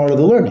that is part of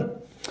the learning.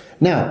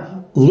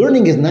 Now,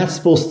 learning is not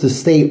supposed to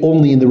stay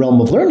only in the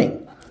realm of learning.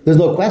 There's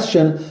no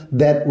question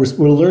that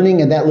we're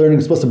learning, and that learning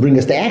is supposed to bring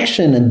us to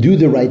action and do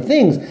the right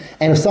things.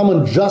 And if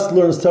someone just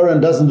learns Torah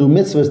and doesn't do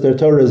mitzvahs, their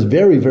Torah is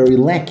very, very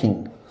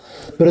lacking.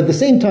 But at the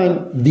same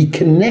time, the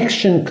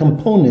connection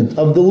component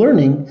of the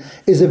learning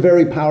is a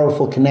very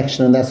powerful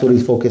connection, and that's what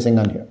he's focusing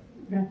on here.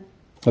 Yeah.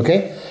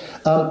 Okay?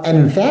 And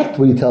in fact,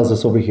 what he tells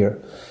us over here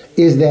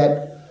is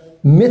that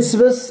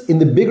mitzvahs in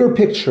the bigger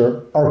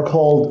picture are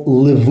called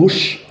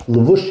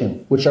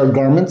levushim, which are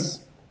garments.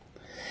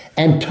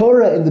 And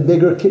Torah in the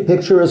bigger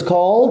picture is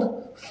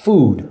called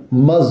food,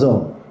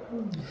 mazon.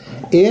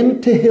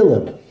 In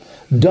Tehillim,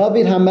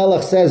 David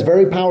HaMelech says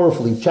very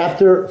powerfully,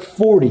 chapter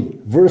 40,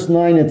 verse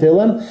 9 in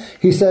Tehillim,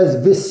 he says,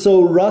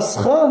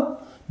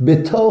 V'sorascha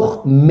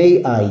b'toch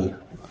me'ai.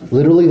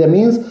 Literally that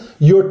means,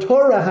 your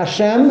Torah,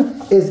 Hashem,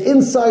 is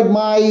inside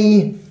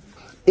my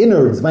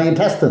innards, my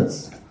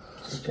intestines.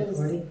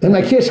 In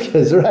my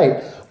kishkas,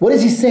 right. What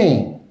is he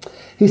saying?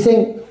 He's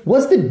saying,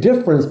 what's the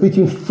difference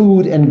between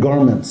food and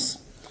garments?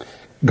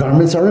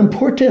 Garments are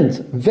important,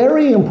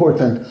 very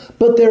important,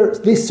 but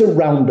they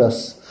surround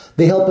us.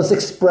 They help us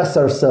express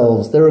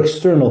ourselves. They're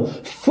external.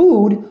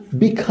 Food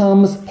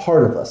becomes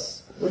part of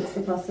us. What's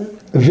the pasuk?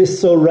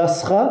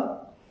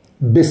 V'sorascha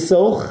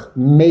b'soch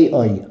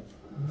me'ai.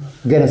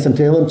 Again, it's in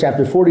Tehillim,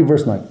 chapter 40,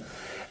 verse 9.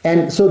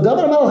 And so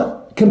David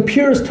HaMelech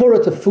compares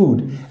Torah to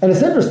food. And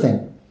it's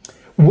interesting.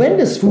 When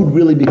does food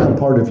really become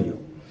part of you?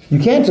 You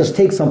can't just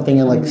take something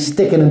and like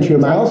stick it into your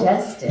mouth.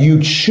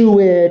 You chew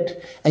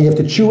it, and you have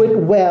to chew it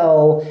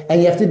well,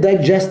 and you have to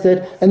digest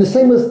it. And the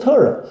same with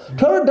Torah.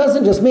 Torah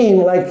doesn't just mean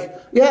like,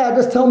 yeah,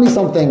 just tell me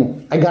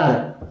something, I got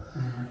it.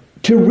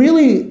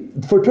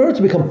 For Torah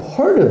to become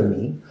part of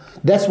me,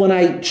 that's when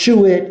I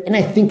chew it, and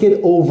I think it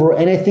over,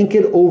 and I think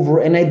it over,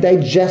 and I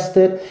digest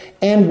it,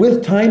 and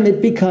with time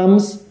it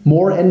becomes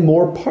more and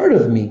more part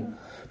of me.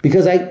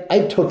 Because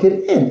I took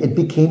it in, it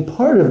became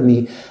part of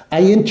me.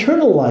 I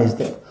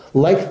internalized it.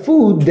 Like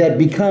food that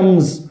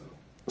becomes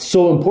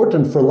so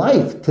important for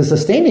life, to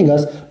sustaining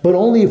us, but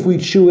only if we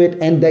chew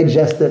it and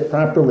digest it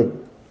properly.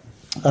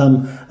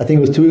 I think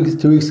it was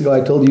 2 weeks ago I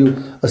told you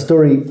a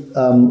story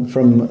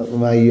from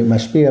my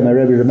mashpia, my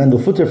Rebbe Mendel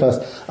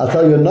Futterfass. I'll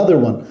tell you another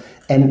one.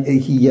 And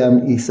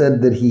he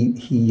said that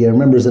he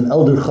remembers an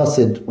elder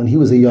chassid when he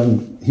was a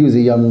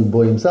young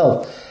boy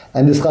himself.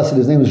 And this chassid,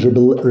 his name was Rebbe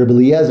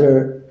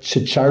Eliezer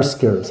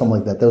Checharsker, something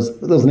like that. That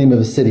was the name of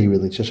a city,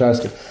 really,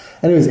 Checharsker.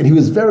 Anyways, and he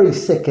was very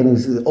sick, and he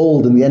was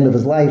old in the end of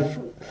his life,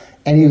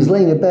 and he was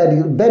laying in bed,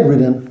 he was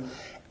bedridden,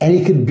 and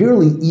he could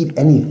barely eat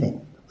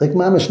anything. Like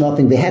mamish,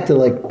 nothing. They had to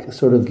like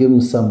sort of give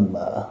him some,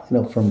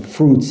 from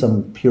fruit,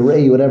 some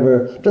puree,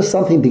 whatever, just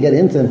something to get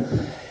into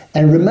him.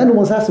 And Reb Mendel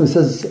once asked him, he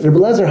says, Rebbe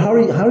Eliezer, how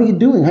are you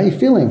doing? How are you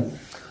feeling?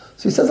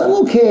 So he says, I'm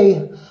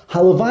okay.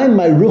 Halavai,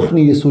 my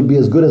ruchnius would be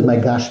as good as my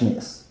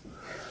gashmius.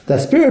 That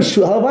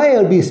halavai,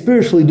 I would be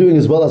spiritually doing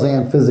as well as I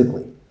am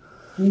physically.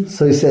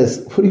 So he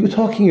says, what are you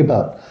talking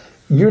about?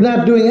 You're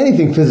not doing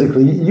anything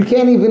physically. You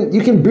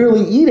can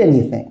barely eat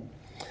anything.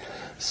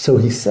 So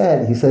he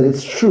said,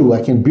 it's true,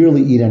 I can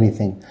barely eat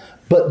anything.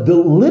 But the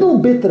little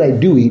bit that I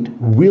do eat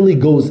really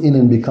goes in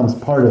and becomes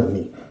part of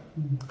me.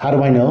 How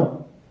do I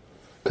know?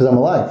 because I'm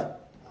alive.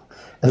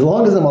 As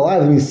long as I'm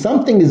alive, it means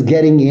something is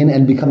getting in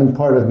and becoming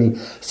part of me.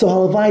 So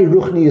halavai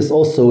ruchnius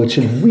also, it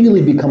should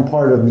really become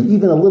part of me.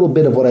 Even a little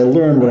bit of what I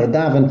learned, what I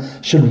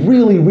daven, should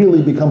really,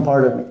 really become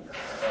part of me.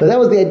 But that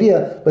was the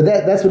idea, but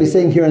that's what he's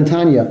saying here in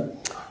Tanya,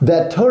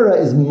 that Torah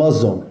is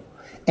mazon.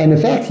 And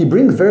in fact, he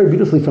brings very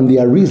beautifully from the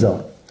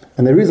Arizal,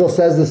 and the Arizal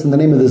says this in the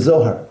name of the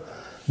Zohar,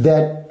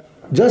 that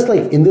just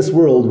like in this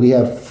world we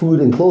have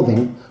food and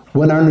clothing,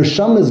 when our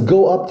neshamas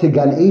go up to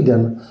Gan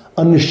Eden,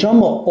 a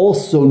neshama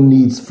also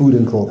needs food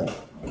and clothing.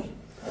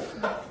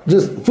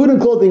 Just food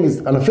and clothing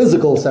is, on a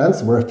physical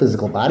sense, we're a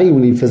physical body,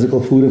 we need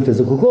physical food and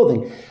physical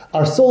clothing.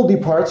 Our soul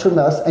departs from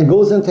us and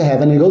goes into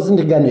heaven and goes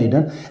into Gan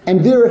Eden,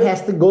 and there it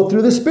has to go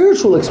through the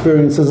spiritual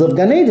experiences of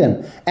Gan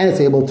Eden, and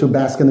it's able to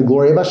bask in the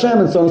glory of Hashem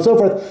and so on and so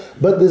forth.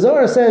 But the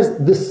Zohar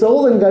says the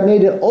soul in Gan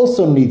Eden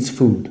also needs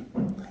food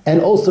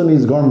and also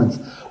needs garments.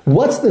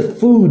 What's the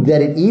food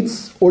that it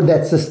eats or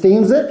that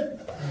sustains it?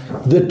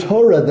 The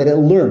Torah that it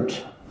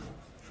learned.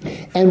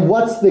 And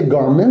what's the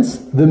garments?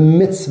 The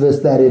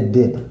mitzvahs that it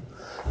did.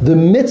 The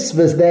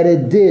mitzvahs that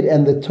it did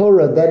and the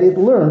Torah that it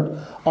learned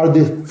are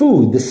the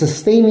food, the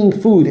sustaining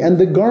food, and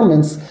the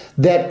garments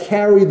that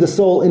carry the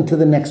soul into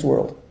the next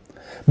world.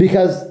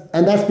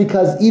 And that's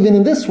because even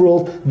in this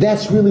world,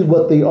 that's really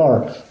what they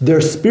are. They're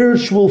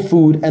spiritual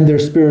food and they're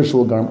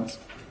spiritual garments.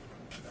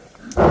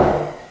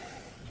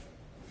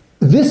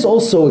 This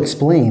also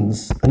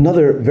explains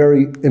another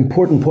very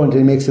important point that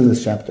he makes in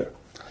this chapter.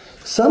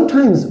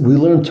 Sometimes we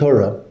learn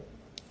Torah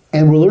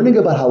and we're learning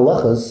about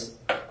halachas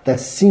that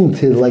seem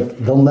to, like,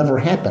 they'll never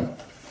happen.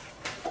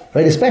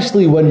 Right?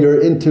 Especially when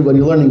you're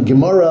learning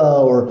Gemara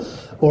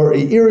or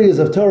areas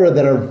of Torah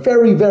that are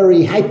very,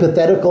 very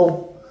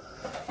hypothetical.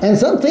 And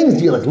some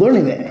things you're like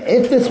learning,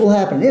 if this will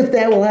happen, if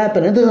that will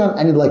happen, and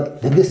you're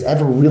like, did this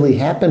ever really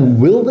happen?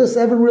 Will this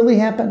ever really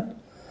happen?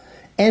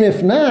 And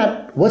if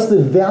not, what's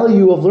the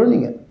value of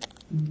learning it?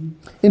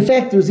 In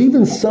fact, there's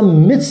even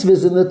some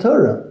mitzvahs in the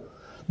Torah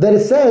that it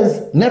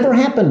says never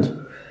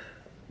happened.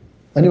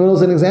 Anyone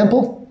knows an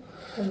example?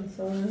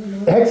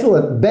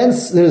 Excellent.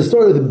 There's a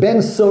story with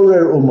Ben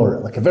Sorer Umar,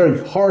 like a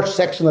very harsh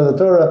section of the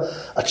Torah,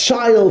 a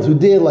child who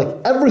did like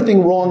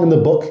everything wrong in the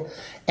book,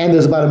 and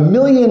there's about 1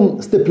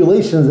 million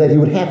stipulations that he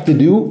would have to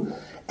do,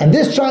 and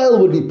this child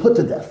would be put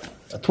to death,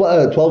 a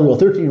 12-year-old,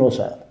 13-year-old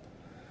child.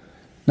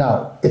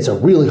 Now, it's a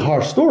really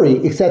harsh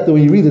story, except that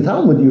when you read the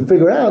Talmud, you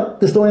figure out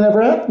the story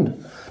never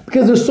happened.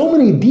 Because there's so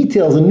many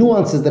details and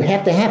nuances that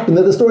have to happen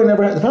that the story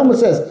never happened. The Talmud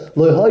says,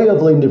 Lo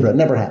hayav lo nivra,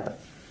 never happened.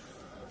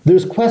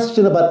 There's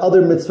question about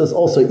other mitzvahs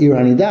also, ir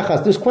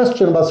hanidachas. There's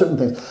question about certain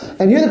things.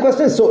 And here the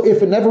question is, so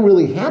if it never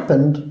really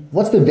happened,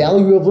 what's the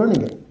value of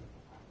learning it?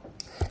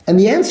 And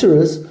the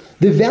answer is,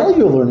 the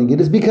value of learning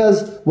it is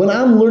because when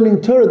I'm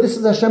learning Torah, this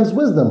is Hashem's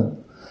wisdom.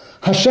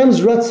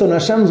 Hashem's ratzon,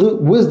 Hashem's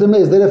wisdom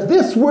is that if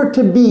this were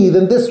to be,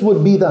 then this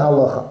would be the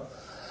halacha.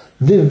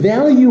 The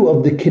value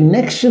of the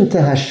connection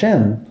to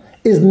Hashem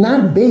is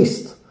not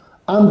based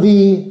on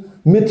the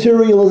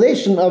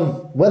materialization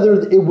of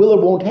whether it will or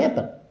won't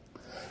happen.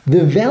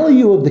 The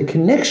value of the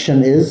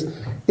connection is,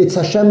 it's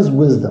Hashem's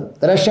wisdom.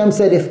 That Hashem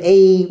said if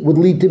A would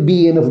lead to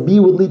B and if B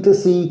would lead to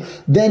C,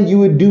 then you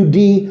would do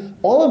D.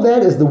 All of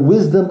that is the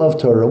wisdom of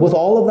Torah with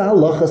all of the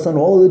halachas and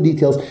all of the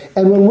details.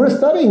 And when we're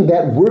studying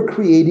that, we're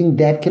creating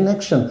that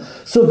connection.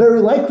 So very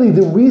likely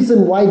the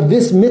reason why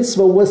this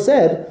mitzvah was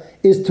said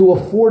is to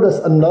afford us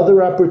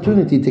another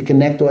opportunity to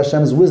connect to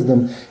Hashem's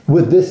wisdom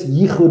with this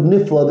yichud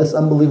nifla, this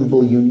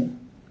unbelievable union.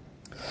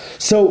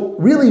 So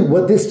really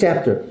what this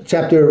chapter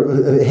 5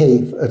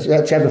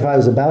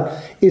 is about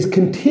is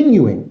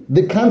continuing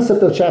the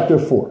concept of chapter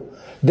 4.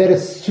 That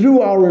it's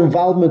through our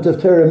involvement of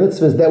Torah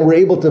mitzvahs that we're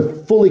able to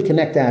fully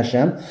connect to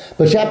Hashem.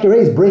 But chapter 8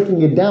 is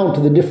breaking it down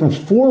to the different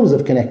forms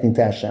of connecting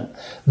to Hashem.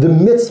 The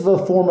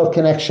mitzvah form of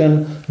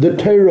connection, the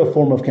Torah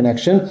form of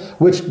connection,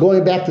 which,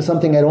 going back to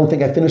something I don't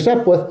think I finished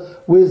up with,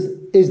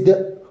 is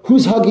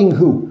who's hugging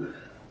who?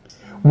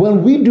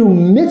 When we do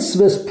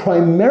mitzvahs,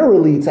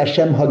 primarily it's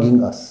Hashem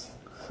hugging us.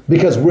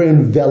 Because we're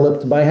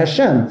enveloped by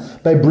Hashem,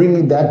 by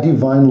bringing that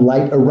divine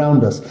light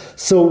around us.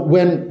 So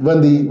when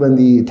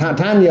the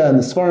Tanya and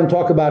the Sfarim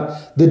talk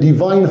about the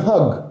divine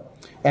hug,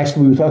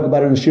 actually we talk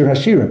about it in Shir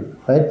Hashirim,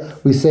 right?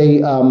 We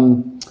say,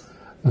 V'yimino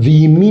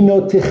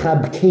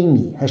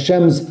tichabkeni,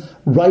 Hashem's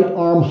right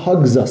arm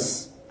hugs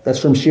us. That's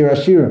from Shir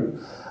Hashirim.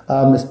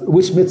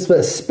 Which mitzvah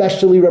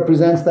especially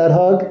represents that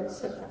hug?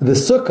 The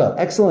sukkah.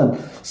 Excellent.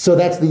 So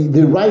that's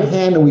the right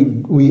hand,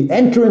 and we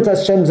enter into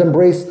Hashem's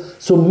embrace.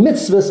 So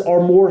mitzvahs are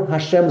more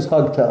Hashem's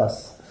hug to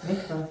us.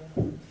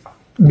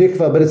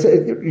 Mikvah, but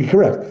you're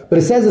correct. But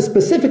it says it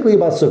specifically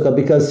about sukkah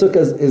because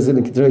sukkah is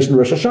in consideration of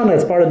Rosh Hashanah.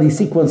 It's part of the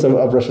sequence of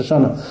Rosh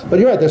Hashanah. But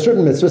you're right. There's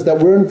certain mitzvahs that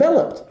we're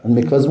enveloped, and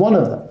mikvah is one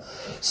of them.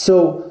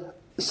 So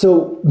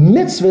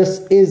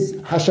mitzvahs is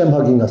Hashem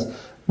hugging us.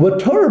 What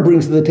Torah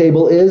brings to the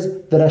table is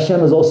that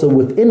Hashem is also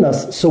within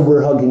us, so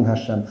we're hugging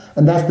Hashem.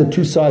 And that's the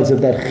two sides of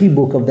that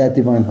chibuk, of that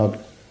divine hug.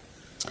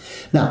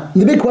 Now,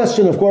 the big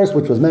question, of course,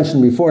 which was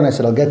mentioned before, and I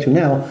said I'll get to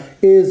now,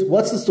 is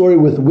what's the story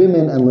with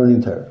women and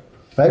learning Torah?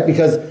 right?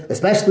 Because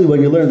especially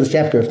when you learn this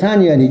chapter of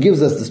Tanya, and he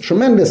gives us this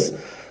tremendous,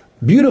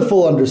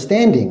 beautiful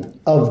understanding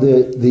of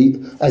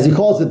the as he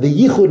calls it, the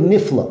yichud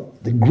nifla,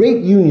 the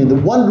great union, the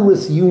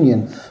wondrous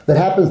union that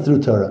happens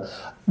through Torah.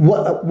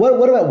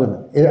 What about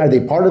women? Are they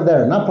part of that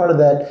or not part of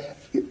that?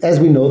 As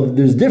we know,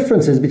 there's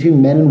differences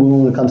between men and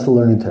women when it comes to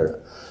learning Torah.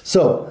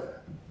 So,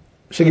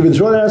 should I give you the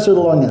short answer or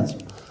the long answer?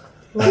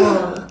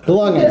 The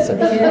long answer.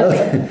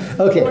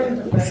 Okay.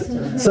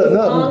 So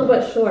no. Long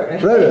but short.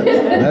 Right.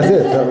 That's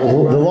it.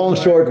 The long,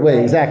 short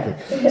way.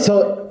 Exactly.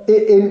 So,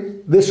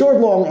 in the short,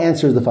 long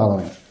answer is the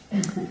following.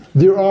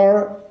 There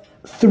are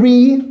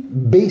three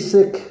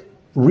basic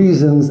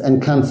reasons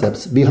and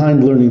concepts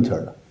behind learning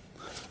Torah.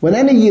 When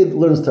any Yid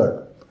learns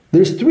Torah,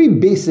 there's three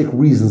basic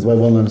reasons why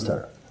one learns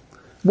Torah.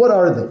 What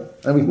are they?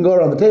 And we can go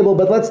around the table,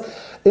 but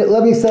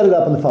let me set it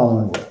up in the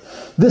following way.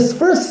 This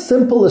first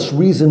simplest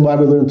reason why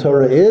we learn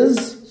Torah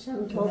is...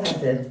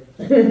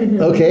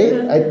 Okay,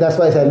 that's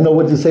why I said know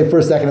what to say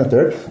first, second, and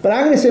third. But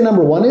I'm going to say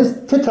number one is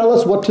to tell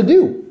us what to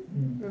do.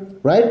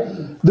 Right?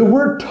 The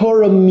word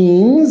Torah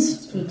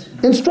means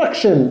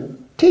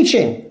instruction,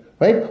 teaching.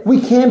 Right?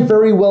 We can't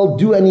very well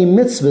do any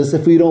mitzvahs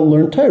if we don't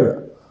learn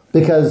Torah.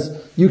 Because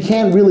you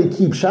can't really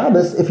keep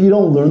Shabbos if you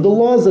don't learn the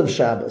laws of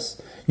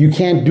Shabbos. You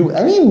can't do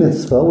any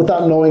mitzvah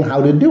without knowing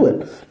how to do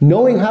it.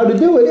 Knowing how to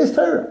do it is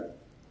Torah.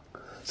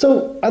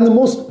 So, on the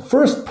most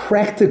first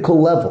practical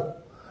level,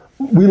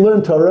 we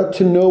learn Torah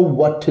to know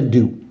what to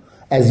do.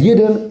 As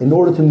Yidden, in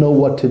order to know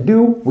what to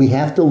do, we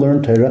have to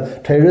learn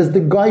Torah. Torah is the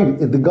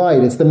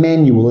guide, it's the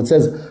manual. It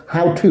says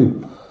how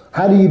to.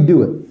 How do you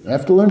do it? You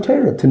have to learn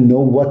Torah to know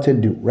what to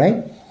do,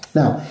 right?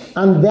 Now,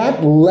 on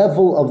that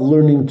level of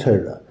learning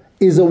Torah,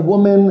 is a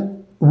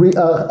woman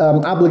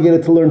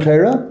obligated to learn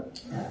Torah?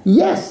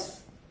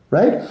 Yes,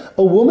 right?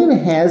 A woman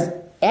has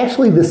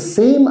actually the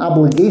same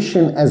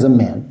obligation as a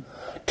man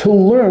to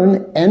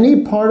learn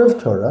any part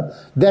of Torah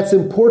that's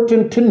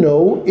important to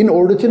know in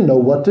order to know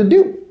what to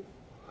do.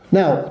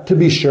 Now, to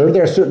be sure,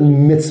 there are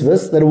certain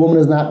mitzvahs that a woman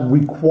is not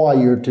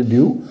required to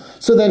do,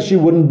 so then she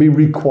wouldn't be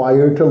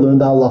required to learn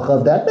the halacha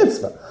of that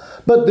mitzvah.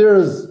 But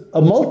there's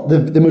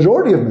the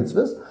majority of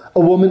mitzvahs a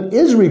woman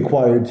is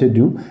required to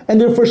do, and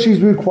therefore she's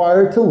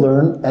required to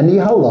learn any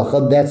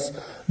halacha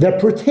that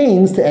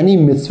pertains to any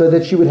mitzvah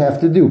that she would have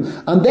to do.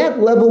 On that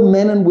level,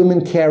 men and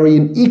women carry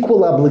an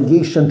equal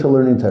obligation to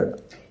learning Torah.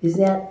 Is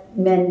that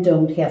men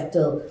don't have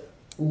to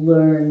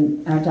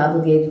aren't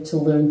obligated to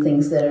learn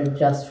things that are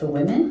just for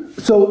women?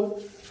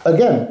 So,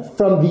 again,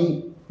 from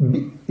the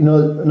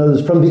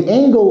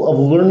angle of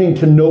learning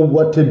to know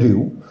what to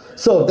do,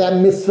 so if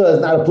that mitzvah is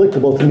not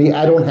applicable to me,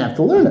 I don't have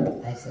to learn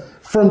it. I see.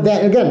 From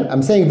that, again,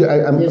 I'm saying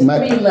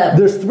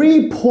there's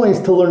 3 points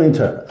to learning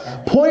Torah.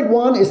 Point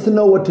 1 is to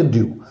know what to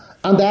do.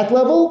 On that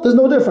level, there's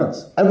no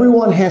difference.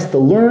 Everyone has to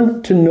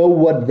learn to know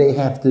what they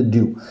have to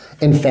do.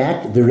 In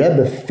fact, the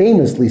Rebbe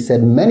famously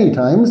said many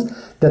times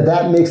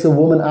that makes a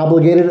woman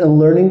obligated in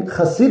learning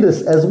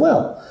Chassidus as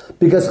well.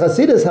 Because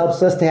Chassidus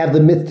helps us to have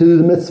the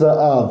mitzvah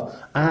of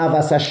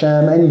Ahavas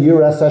Hashem and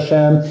Yiras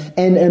Hashem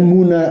and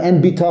Emunah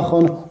and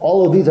Bitachon.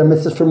 All of these are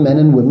mitzvahs for men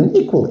and women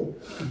equally.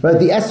 Right?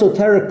 The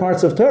esoteric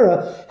parts of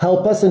Torah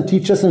help us and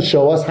teach us and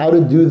show us how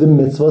to do the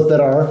mitzvahs that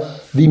are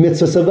the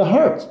mitzvahs of the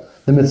heart,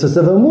 the mitzvahs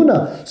of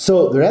Emunah.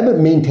 So the Rebbe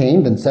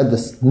maintained and said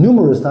this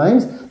numerous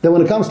times that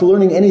when it comes to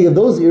learning any of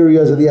those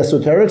areas of the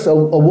esoterics, a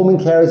woman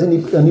carries an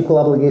equal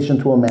obligation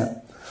to a man.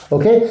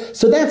 Okay?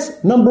 So that's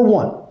number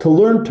 1, to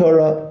learn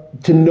Torah,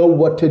 to know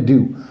what to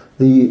do.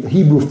 The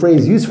Hebrew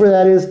phrase used for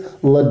that is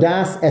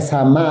ladas es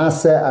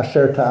ha'maaseh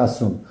asher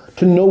ta'asun.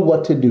 To know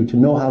what to do, to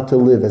know how to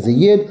live. As a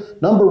Yid,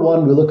 number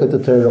 1, we look at the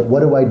Torah, what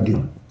do I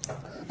do?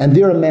 And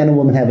there a man and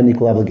woman have an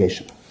equal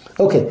obligation.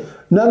 Okay,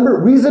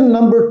 reason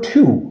number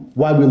 2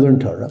 why we learn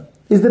Torah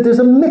is that there's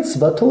a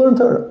mitzvah to learn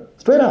Torah.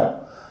 Straight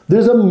out.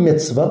 There's a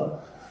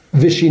mitzvah,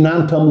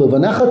 vishinantam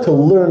levanecha, to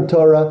learn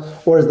Torah,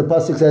 or as the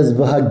pasuk says,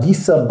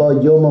 v'hagisa ba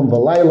yomam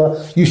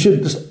v'layla, you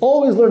should just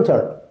always learn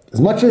Torah,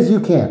 as much as you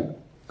can.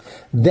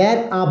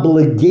 That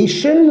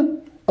obligation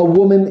a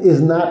woman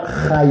is not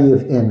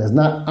chayiv in, is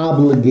not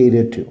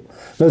obligated to.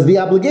 There's the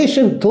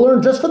obligation to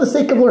learn just for the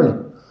sake of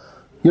learning.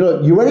 You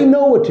already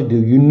know what to do.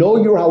 You know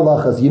your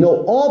halachas. You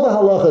know all the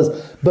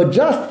halachas. But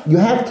just, you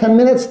have 10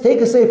 minutes, take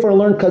a sefer and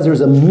learn because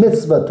there's a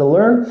mitzvah to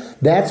learn.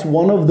 That's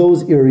one of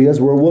those areas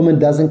where a woman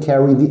doesn't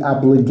carry the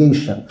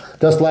obligation.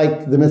 Just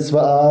like the mitzvah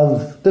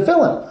of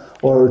tefillin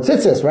or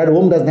tzitzis, right? A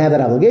woman doesn't have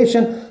that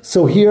obligation.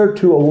 So here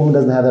too, a woman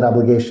doesn't have that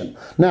obligation.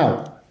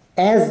 Now,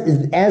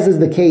 as is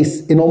the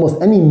case in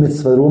almost any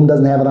mitzvah, the woman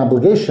doesn't have an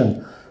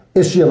obligation.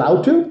 Is she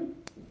allowed to?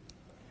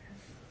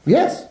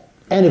 Yes.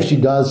 And if she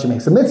does, she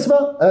makes a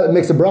mitzvah,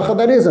 makes a bracha,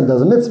 that is, and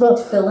does a mitzvah.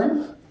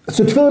 Tefillin?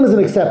 So tefillin is an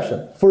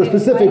exception for a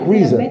specific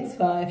reason. Why is it a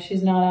mitzvah if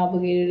she's not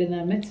obligated in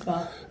that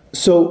mitzvah?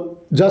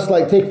 So just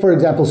like, take for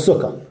example,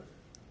 sukkah.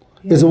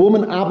 Yeah. Is a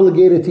woman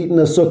obligated to eat in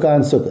a sukkah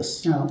on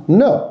sukkahs?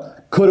 No.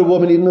 Could a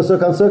woman eat in a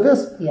sukkah on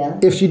sukkahs? Yeah.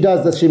 If she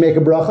does she make a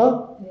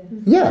bracha?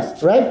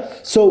 Yes, right?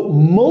 So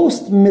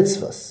most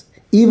mitzvahs,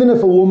 even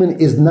if a woman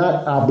is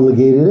not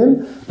obligated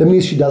in, that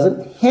means she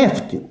doesn't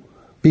have to.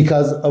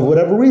 because of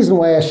whatever reason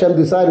why Hashem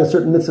decided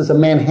certain mitzvahs a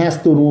man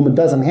has to and a woman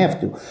doesn't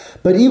have to.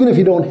 But even if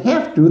you don't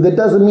have to, that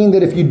doesn't mean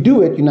that if you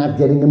do it, you're not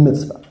getting a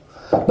mitzvah.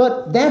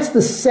 But that's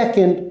the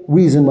second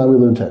reason why we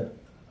learn Torah.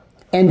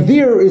 And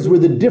there is where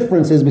the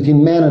difference is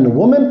between man and a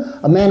woman.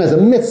 A man has a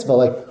mitzvah,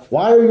 like,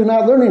 why are you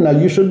not learning now?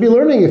 You should be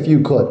learning if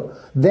you could.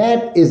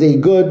 That is a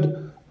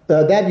good,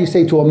 that you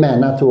say to a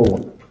man, not to a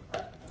woman.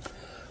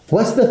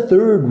 What's the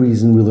third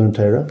reason we learn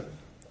Torah?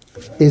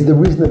 Is the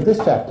reason of this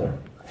chapter.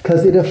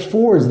 Because it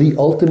affords the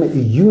ultimate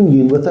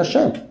union with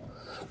Hashem.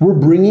 We're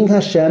bringing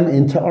Hashem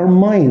into our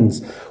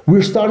minds.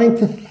 We're starting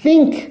to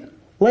think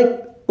like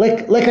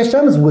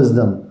Hashem's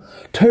wisdom.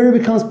 Torah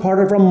becomes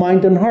part of our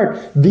mind and heart.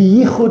 The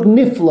yichud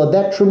nifla,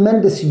 that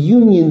tremendous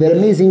union, that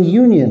amazing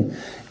union.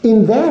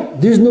 In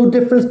that, there's no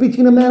difference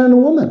between a man and a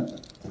woman.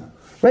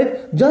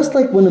 Right? Just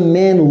like when a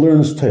man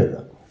learns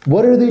Torah,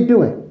 what are they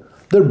doing?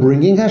 They're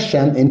bringing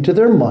Hashem into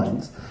their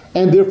minds.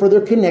 And therefore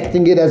they're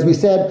connecting it, as we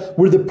said,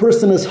 where the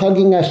person is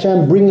hugging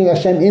Hashem, bringing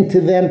Hashem into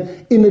them,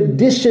 in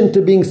addition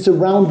to being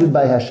surrounded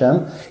by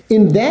Hashem.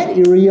 In that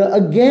area,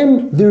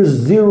 again, there's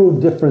zero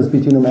difference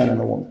between a man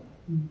and a woman.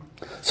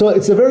 So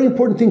it's a very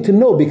important thing to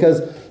know,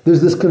 because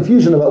there's this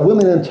confusion about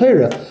women and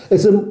Torah.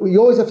 You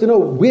always have to know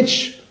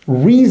which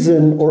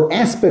reason or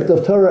aspect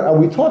of Torah are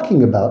we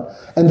talking about,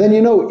 and then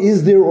you know,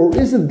 is there or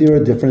isn't there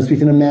a difference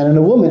between a man and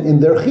a woman in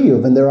their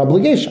chiyuv and their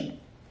obligation?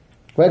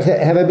 Right?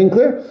 Have I been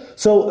clear?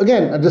 So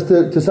again, just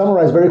to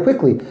summarize very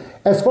quickly,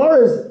 as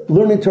far as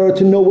learning Torah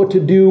to know what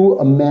to do,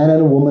 a man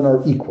and a woman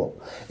are equal.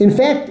 In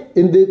fact,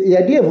 in the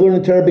idea of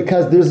learning Torah,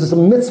 because there's this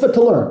mitzvah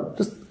to learn,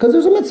 just because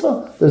there's a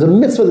mitzvah, there's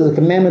a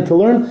commandment to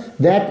learn,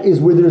 that is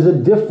where there's a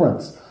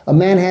difference. A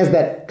man has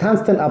that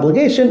constant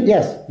obligation.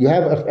 Yes, you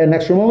have an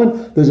extra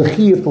moment. There's a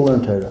chiyuv to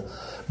learn Torah.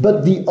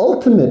 But the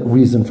ultimate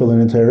reason for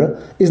learning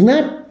Torah is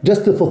not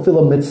just to fulfill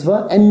a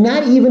mitzvah and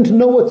not even to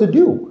know what to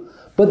do,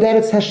 but that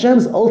it's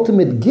Hashem's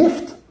ultimate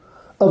gift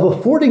of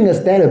affording us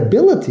that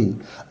ability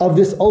of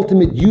this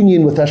ultimate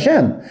union with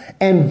Hashem.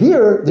 And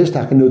there's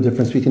talking no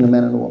difference between a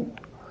man and a woman.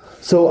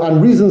 So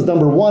on reasons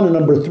number 1 and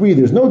number 3,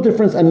 there's no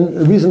difference.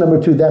 And reason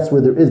number 2, that's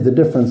where there is the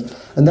difference.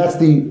 And that's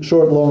the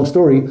short, long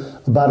story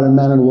about a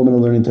man and a woman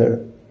learning Torah.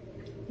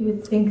 You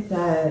would think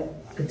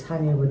that the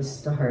Tanya would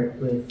start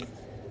with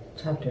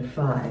chapter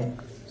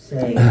 5,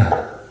 saying,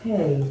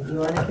 hey, you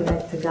want to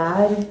connect to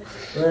God?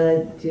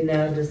 Well,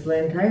 just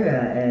learn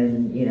Torah,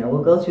 and,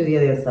 we'll go through the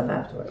other stuff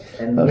afterwards.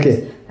 And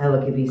okay. How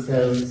it could be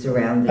so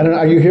surrounding. I don't know,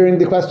 are you hearing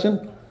the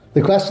question?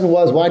 The question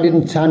was, why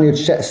didn't Tanya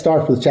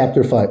start with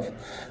chapter 5?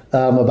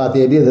 About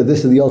the idea that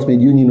this is the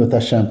ultimate union with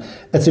Hashem.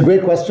 It's a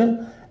great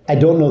question. I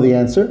don't know the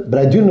answer, but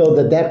I do know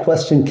that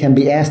question can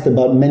be asked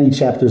about many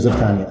chapters of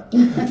Tanya.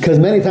 Because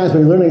many times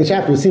when you're learning a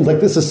chapter, it seems like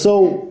this is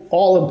so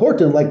all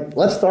important, like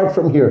let's start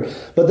from here.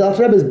 But the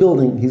Alter Rebbe is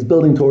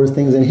building towards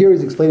things, and here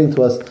he's explaining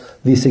to us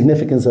the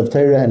significance of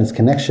Torah and its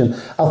connection.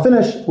 I'll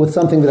finish with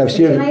something that I've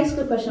shared. Can I ask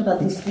a question about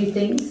these 3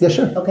 things? Yeah,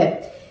 sure.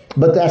 Okay.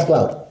 But ask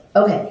loud.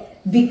 Okay.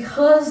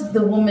 Because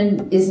the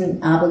woman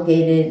isn't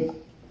obligated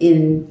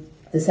in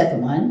the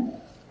second one,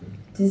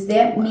 does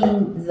that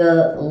mean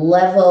the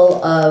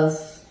level of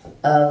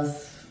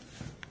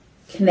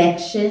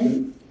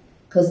connection?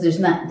 Because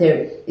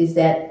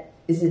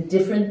is it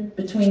different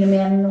between a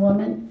man and a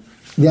woman?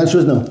 The answer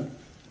is no.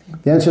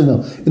 The answer is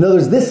no. In other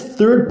words, this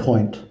third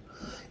point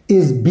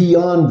is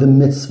beyond the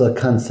mitzvah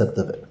concept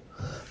of it.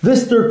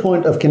 This third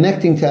point of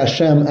connecting to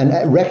Hashem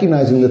and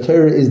recognizing the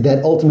Torah is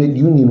that ultimate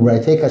union where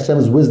I take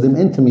Hashem's wisdom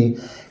into me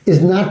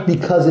is not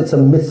because it's a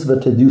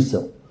mitzvah to do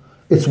so.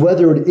 It's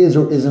whether it is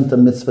or isn't a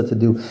mitzvah to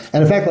do.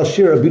 And in fact, I'll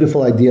share a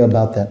beautiful idea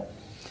about that.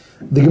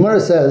 The Gemara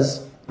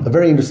says, a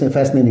very interesting,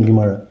 fascinating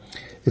Gemara.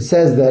 It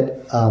says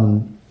that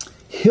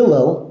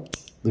Hillel,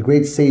 the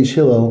great sage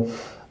Hillel,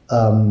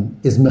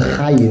 is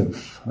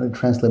mechayiv. I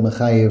translate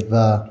mechayiv.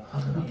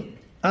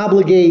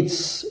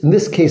 Obligates, in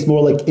this case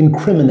more like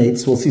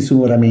incriminates, we'll see soon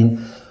what I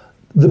mean,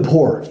 the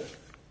poor.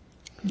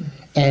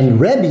 And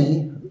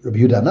Rabbi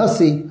Yehuda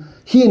Nasi,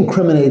 he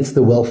incriminates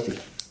the wealthy.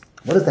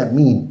 What does that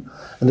mean?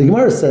 And the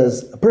Gemara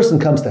says, a person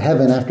comes to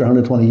heaven after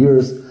 120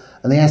 years,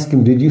 and they ask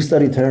him, did you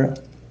study Torah?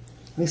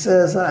 And he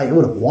says, I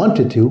would have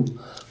wanted to.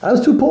 I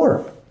was too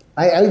poor.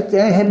 I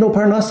had no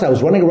parnasa. I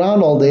was running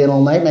around all day and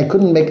all night, and I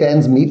couldn't make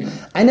ends meet.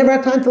 I never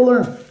had time to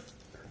learn.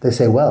 They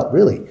say, well,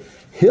 really,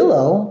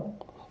 Hillel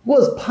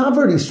was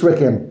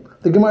poverty-stricken.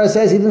 The Gemara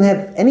says he didn't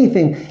have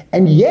anything,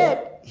 and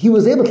yet he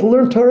was able to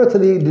learn Torah to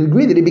the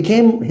degree that he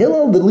became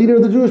Hillel, the leader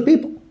of the Jewish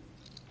people.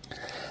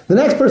 The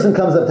next person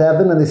comes up to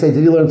heaven and they say,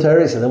 did you learn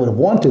Torah? He says, I would have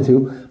wanted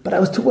to, but I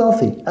was too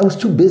wealthy. I was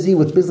too busy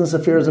with business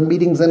affairs and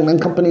meetings and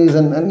companies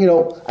and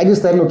I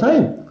just had no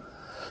time.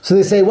 So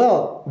they say,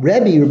 well,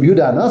 Rabbi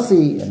Yehuda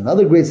Nasi and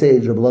another great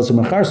sage, Rabbi Elazar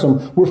ben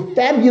Charsum, were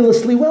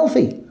fabulously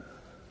wealthy.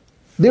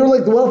 They were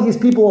like the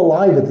wealthiest people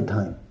alive at the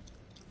time.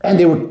 And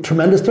they were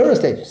tremendous Torah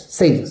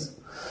sages.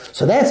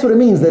 So that's what it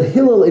means that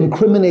Hillel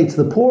incriminates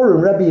the poor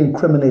and Rebbe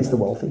incriminates the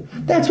wealthy.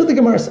 That's what the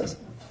Gemara says.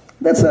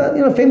 That's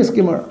a famous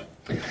Gemara.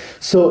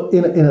 So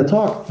in a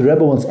talk, the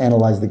Rebbe once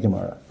analyzed the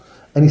Gemara.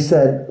 And he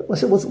said,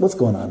 what's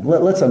going on?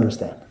 Let's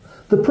understand.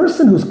 The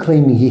person who's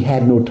claiming he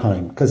had no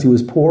time because he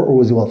was poor or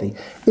was he wealthy,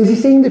 is he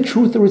saying the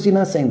truth or is he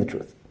not saying the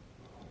truth?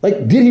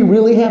 Like, did he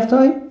really have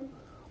time?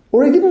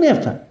 Or he didn't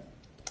have time?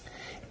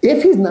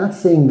 If he's not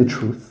saying the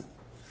truth,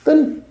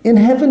 then in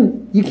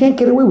heaven, you can't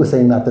get away with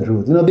saying not the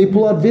truth. They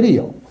pull out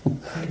video.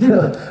 What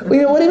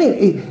do you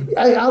mean?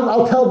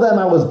 I'll tell them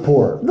I was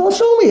poor. They'll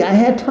show me I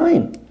had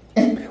time.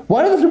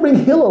 Why do they have to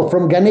bring Hillel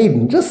from Gan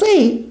Eden? Just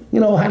say,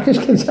 Hakish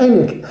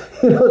Kenshainik.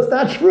 It's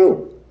not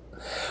true.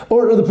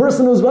 Or the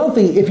person who's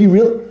wealthy,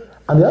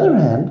 on the other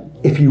hand,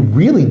 if you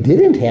really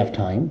didn't have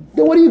time,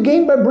 then what do you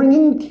gain by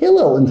bringing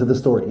Hillel into the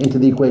story, into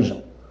the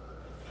equation?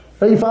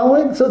 Are you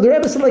following? So the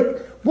Rebbe said,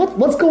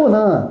 what's going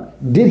on?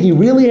 Did he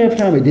really have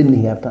time or didn't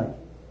he have time?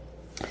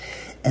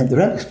 And the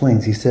Rebbe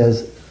explains, he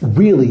says,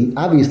 really,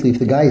 obviously, if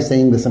the guy is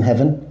saying this in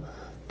heaven,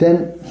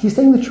 then he's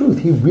saying the truth.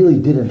 He really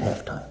didn't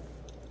have time.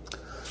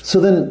 So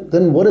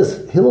then what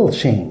does Hillel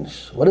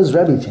change? What does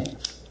Rebbe change?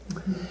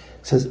 He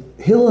says,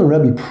 Hillel and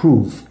Rebbe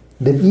prove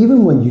that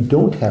even when you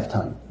don't have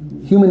time,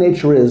 human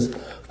nature is,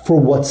 for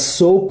what's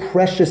so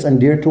precious and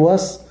dear to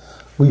us,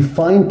 we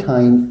find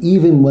time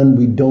even when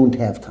we don't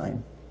have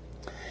time.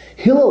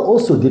 Hillel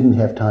also didn't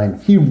have time.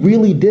 He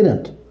really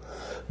didn't.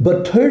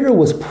 But Torah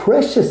was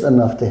precious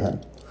enough to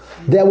him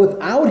that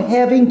without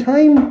having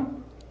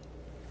time,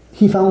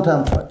 he found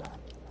time for it.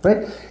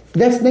 Right?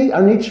 That's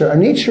our nature. Our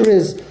nature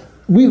is,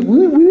 we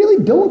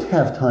really don't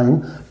have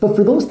time, but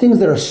for those things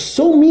that are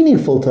so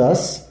meaningful to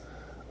us,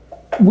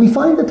 we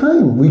find the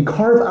time. We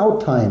carve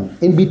out time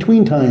in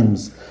between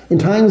times, in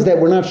times that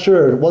we're not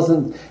sure.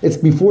 It's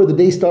before the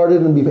day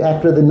started and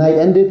after the night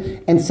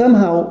ended. And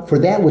somehow, for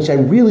that which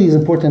really is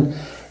important,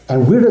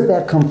 and where does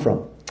that come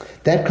from?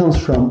 That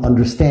comes from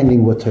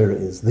understanding what Torah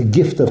is, the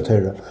gift of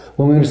Torah.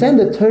 When we understand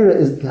that Torah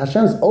is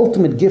Hashem's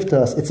ultimate gift to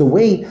us, it's a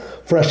way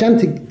for Hashem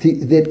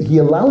that He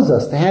allows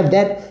us to have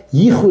that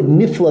yichud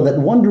nifla, that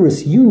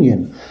wondrous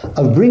union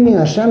of bringing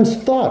Hashem's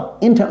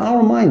thought into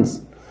our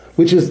minds,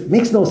 which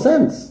makes no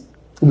sense.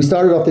 We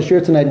started off the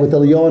shir tonight with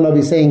Eliyahu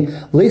Navi saying,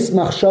 "Leis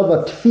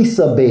machshava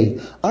tfisa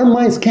bei." Our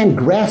minds can't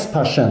grasp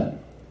Hashem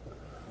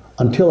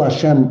until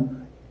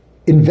Hashem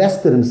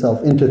invested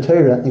Himself into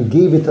Torah and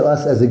gave it to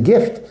us as a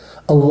gift,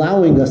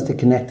 allowing us to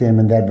connect to Him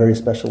in that very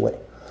special way.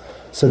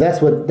 So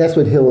that's what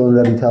Hillel and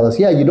Rebbe tell us.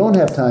 Yeah, you don't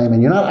have time,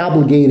 and you're not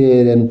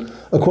obligated, and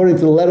according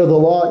to the letter of the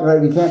law, right?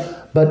 We can't.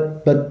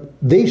 But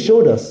they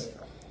showed us.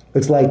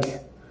 It's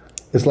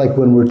like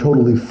when we're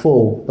totally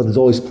full, but there's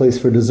always place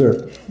for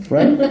dessert,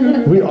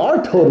 right? We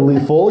are totally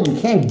full. You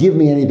can't give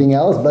me anything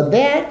else, but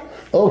that,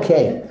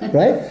 okay,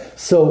 right?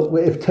 So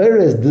if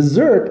Torah is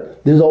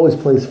dessert, there's always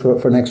place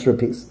for an extra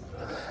piece.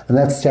 And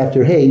that's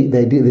chapter Hey,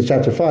 the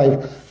chapter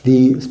 5,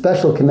 the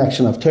special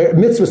connection of Torah,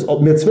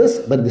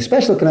 mitzvahs, but the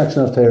special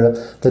connection of Torah,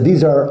 that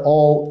these are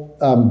all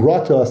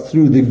brought to us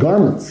through the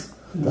garments,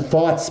 the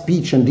thought,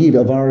 speech, and deed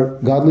of our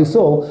godly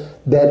soul,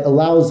 that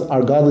allows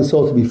our godly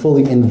soul to be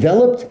fully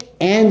enveloped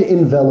and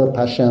envelop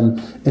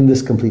Hashem in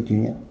this complete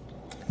union.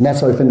 And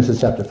that's how he finishes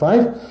chapter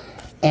 5.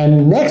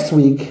 And next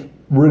week,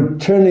 we're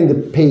turning the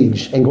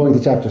page and going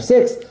to chapter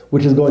 6,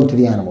 which is going to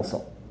the animal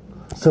soul.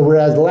 So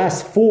whereas the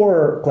last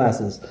 4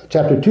 classes,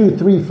 chapter 2,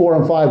 3, 4,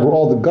 and 5, were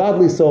all the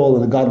godly soul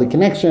and the godly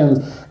connections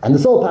and the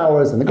soul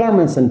powers and the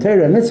garments and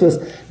Torah and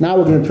mitzvahs, now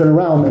we're going to turn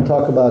around and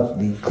talk about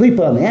the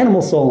klipa and the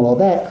animal soul and all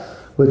that,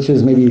 which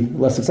is maybe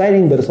less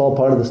exciting, but it's all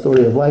part of the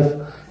story of life.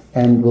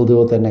 And we'll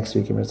deal with that next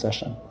week in Rosh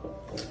Hashanah.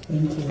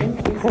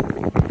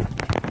 Thank you.